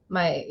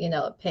my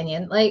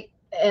opinion, like,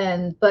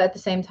 and but at the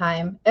same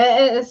time,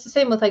 it's the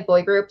same with like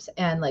boy groups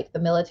and like the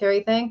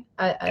military thing.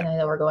 Yeah, And I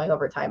know we're going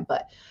over time,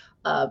 but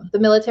the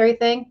military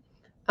thing,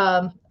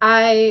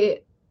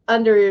 I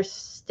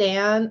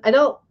understand. I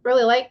don't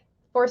really like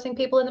forcing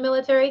people in the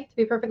military, to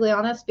be perfectly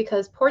honest,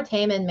 because poor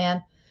Taman,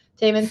 man,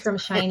 Taman from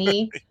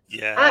Shiny,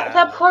 yeah,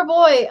 that poor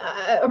boy,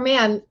 or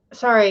man,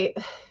 sorry,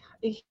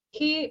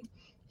 he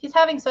he's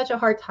having such a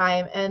hard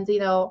time, and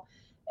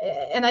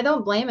and I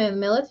don't blame him.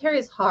 Military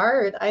is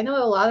hard. I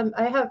know a lot of.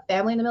 I have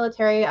family in the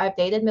military. I've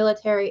dated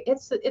military.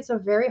 It's a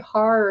very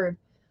hard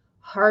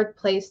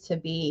place to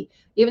be.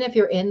 Even if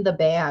you're in the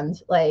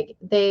band, like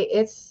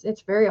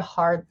it's very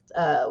hard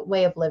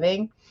way of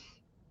living.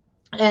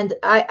 And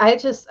I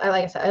like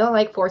I said, I don't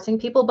like forcing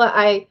people, but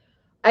I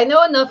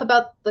know enough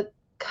about the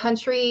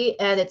country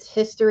and its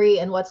history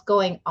and what's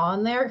going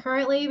on there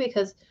currently,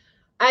 because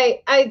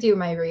I do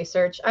my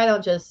research. I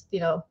don't just,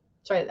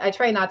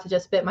 try not to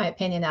just spit my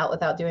opinion out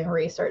without doing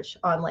research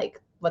on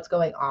like what's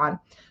going on.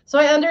 So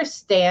I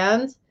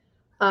understand,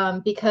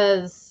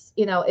 because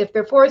if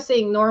they're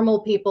forcing normal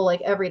people,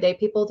 like everyday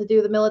people, to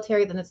do the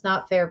military, then it's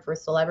not fair for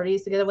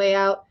celebrities to get a way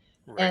out,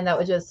 right, and that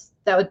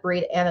would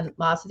breed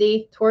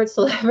animosity towards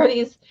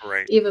celebrities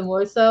right. even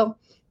more so.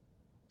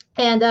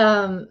 And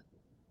I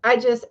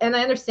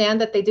understand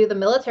that they do the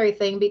military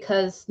thing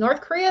because North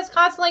Korea is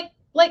constantly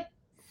like,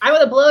 "I'm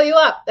gonna blow you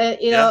up,"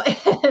 Yeah,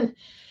 and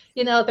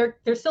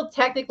they're still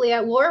technically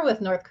at war with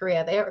North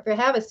Korea. They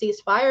have a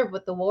ceasefire,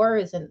 but the war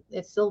isn't.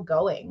 It's still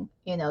going,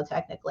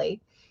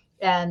 technically,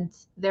 and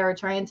they're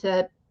trying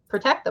to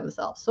protect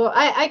themselves. So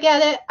I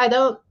get it. I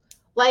don't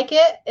like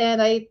it,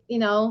 and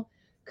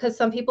because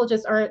some people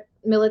just aren't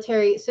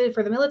military suited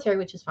for the military,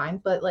 which is fine.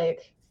 But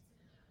like,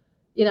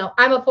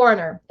 I'm a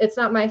foreigner. It's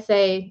not my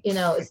say.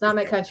 It's not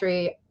my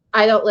country.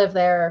 I don't live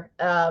there.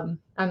 I'm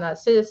not a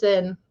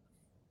citizen.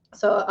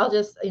 So I'll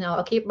just,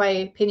 I'll keep my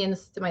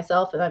opinions to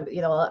myself. And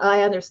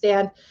I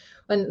understand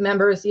when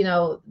members,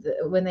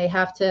 when they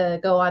have to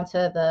go on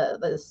to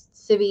the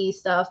civvy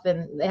stuff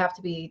and they have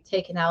to be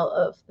taken out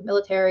of the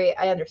military.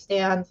 I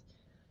understand.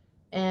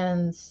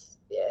 And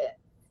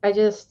I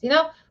just,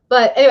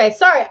 but anyway,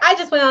 sorry. I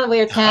just went on a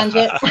weird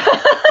tangent.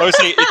 I would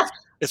say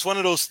it's one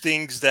of those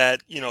things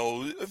that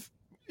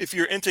if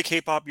you're into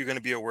K-pop, you're going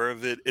to be aware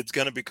of it. It's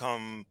going to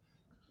become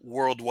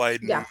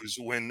worldwide Yeah. news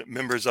when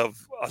members of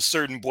a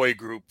certain boy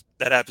group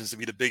that happens to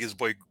be the biggest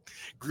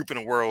group in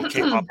the world,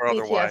 K-pop or BTS.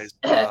 otherwise,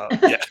 yeah,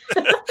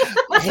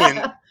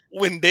 when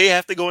when they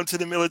have to go into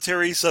the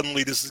military,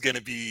 suddenly this is going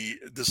to be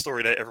the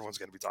story that everyone's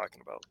going to be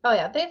talking about. Oh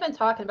yeah, they've been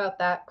talking about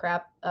that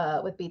crap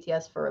with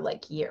BTS for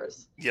like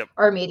years. Yep.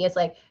 Our media's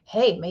like,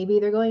 hey, maybe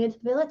they're going into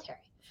the military.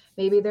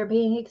 Maybe they're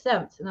being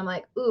exempt. And I'm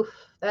like, oof,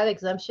 that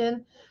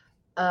exemption.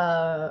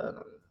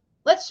 Um,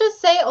 let's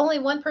just say only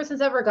one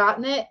person's ever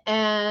gotten it.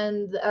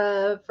 And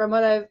from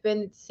what I've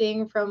been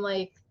seeing from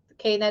like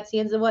KNet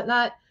scenes and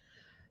whatnot,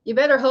 you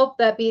better hope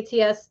that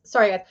BTS,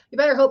 sorry guys, you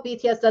better hope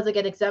BTS doesn't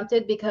get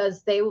exempted,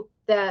 because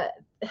that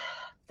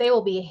they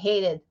will be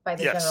hated by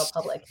the general Yes.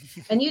 public.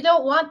 And you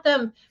don't want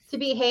them to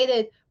be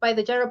hated by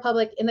the general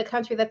public in the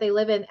country that they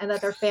live in and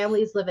that their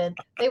families live in.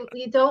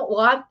 You don't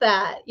want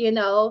that,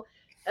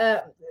 uh,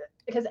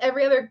 because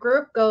every other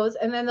group goes,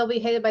 and then they'll be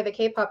hated by the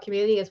K-pop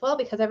community as well,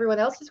 because everyone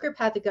else's group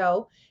had to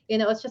go.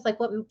 It's just like,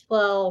 what?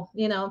 Well,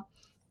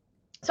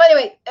 so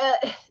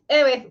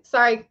anyway,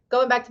 sorry.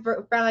 Going back to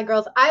Brown Eyed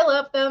Girls, I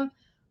love them.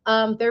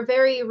 They're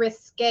very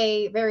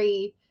risque,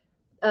 very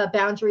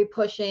boundary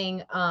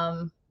pushing,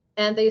 and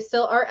they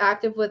still are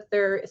active with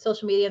their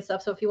social media and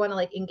stuff. So if you want to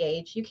like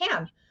engage, you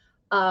can.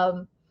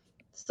 Um,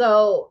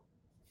 so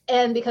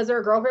and because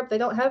they're a girl group, they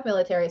don't have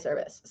military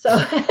service. So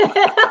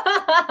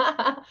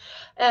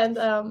and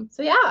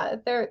so yeah,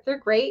 they're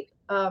great.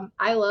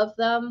 I love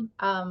them.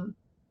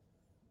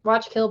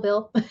 Watch Kill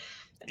Bill.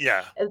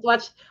 Yeah.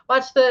 watch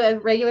the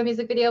regular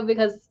music video,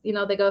 because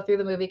they go through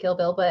the movie Kill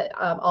Bill, but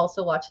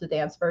also watch the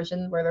dance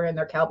version where they're in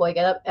their cowboy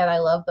getup, and I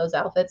love those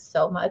outfits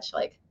so much.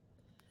 Like,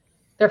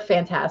 they're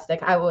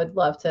fantastic. I would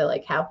love to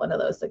like have one of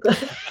those.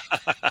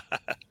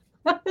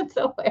 It's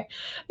so weird,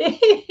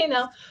 you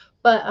know.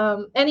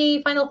 But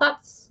any final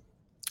thoughts?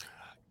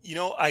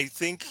 I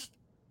think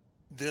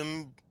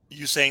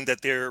you saying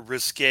that they're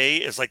risque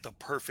is like the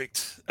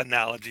perfect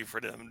analogy for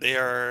them. They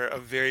are a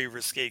very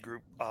risque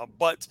group.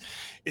 But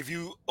if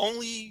you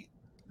only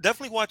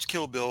definitely watch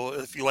Kill Bill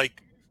if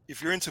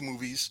you're into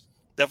movies,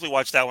 definitely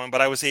watch that one.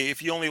 But I would say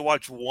if you only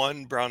watch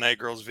one Brown Eyed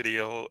Girls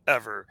video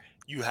ever,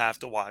 you have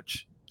to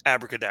watch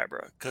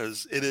Abracadabra,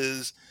 because it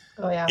is,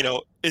 Oh yeah.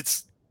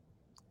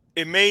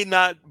 it may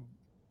not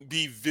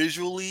be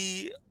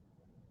visually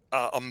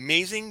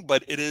amazing,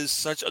 but it is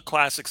such a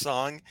classic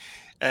song,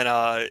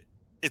 and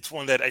it's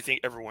one that I think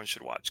everyone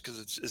should watch because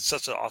it's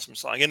such an awesome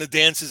song, and the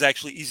dance is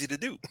actually easy to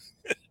do.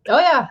 Oh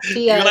yeah.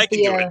 Even I can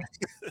do it.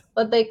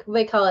 What they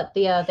call it,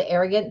 the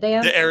arrogant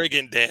dance. The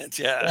arrogant dance,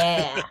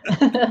 yeah.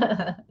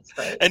 Yeah. It's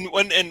great. And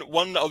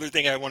one other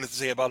thing I wanted to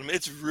say about him,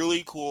 it's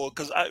really cool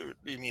because I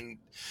mean,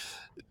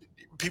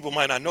 people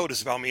might not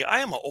notice about me. I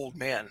am an old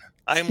man.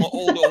 I am an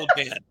old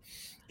man.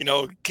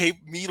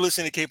 Me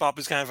listening to K-pop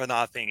is kind of an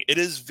odd thing. It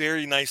is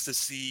very nice to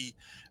see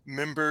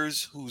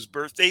members whose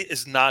birthday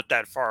is not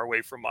that far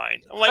away from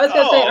mine. I'm like, I was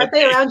gonna say, aren't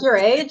they around your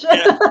age?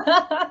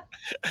 Yeah.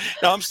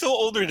 Now I'm still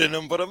older than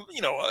them, but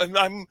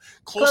I'm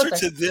closer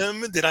to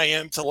them than I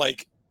am to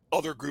like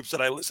other groups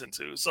that I listen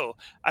to. So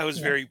I was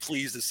very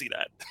pleased to see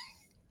that.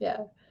 Yeah.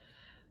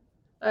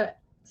 All right.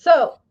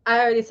 So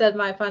I already said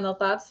my final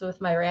thoughts with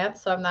my rant,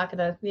 so I'm not going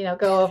to,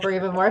 go over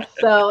even more.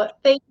 So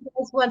thank you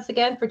guys once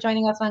again for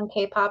joining us on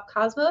K-Pop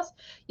Cosmos.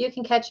 You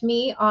can catch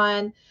me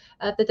on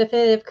the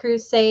Definitive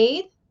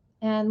Crusade.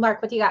 And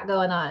Mark, what do you got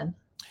going on?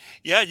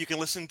 Yeah, you can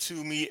listen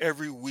to me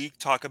every week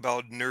talk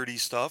about nerdy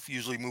stuff,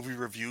 usually movie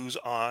reviews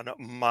on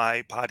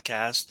my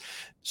podcast,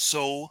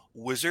 So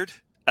Wizard,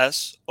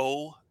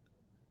 SOWIZARD,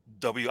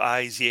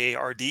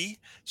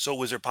 So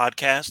Wizard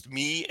Podcast.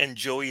 Me and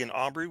Joey and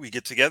Aubrey, we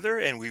get together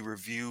and we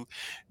review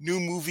new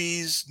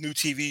movies, new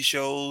TV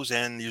shows,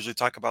 and usually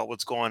talk about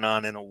what's going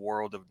on in a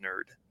world of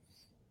nerd.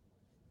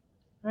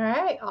 All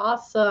right,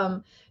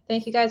 awesome.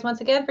 Thank you guys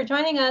once again for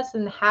joining us,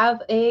 and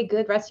have a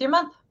good rest of your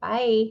month.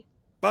 Bye.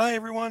 Bye,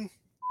 everyone.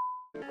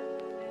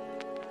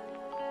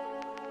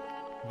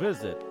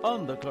 Visit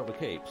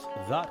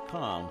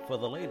undercovercapes.com for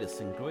the latest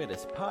and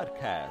greatest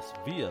podcasts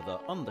via the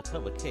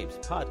Undercover Capes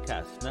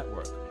Podcast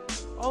Network.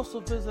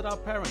 Also visit our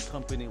parent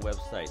company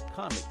website,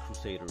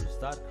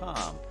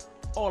 comiccrusaders.com,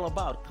 all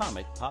about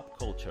comic pop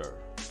culture.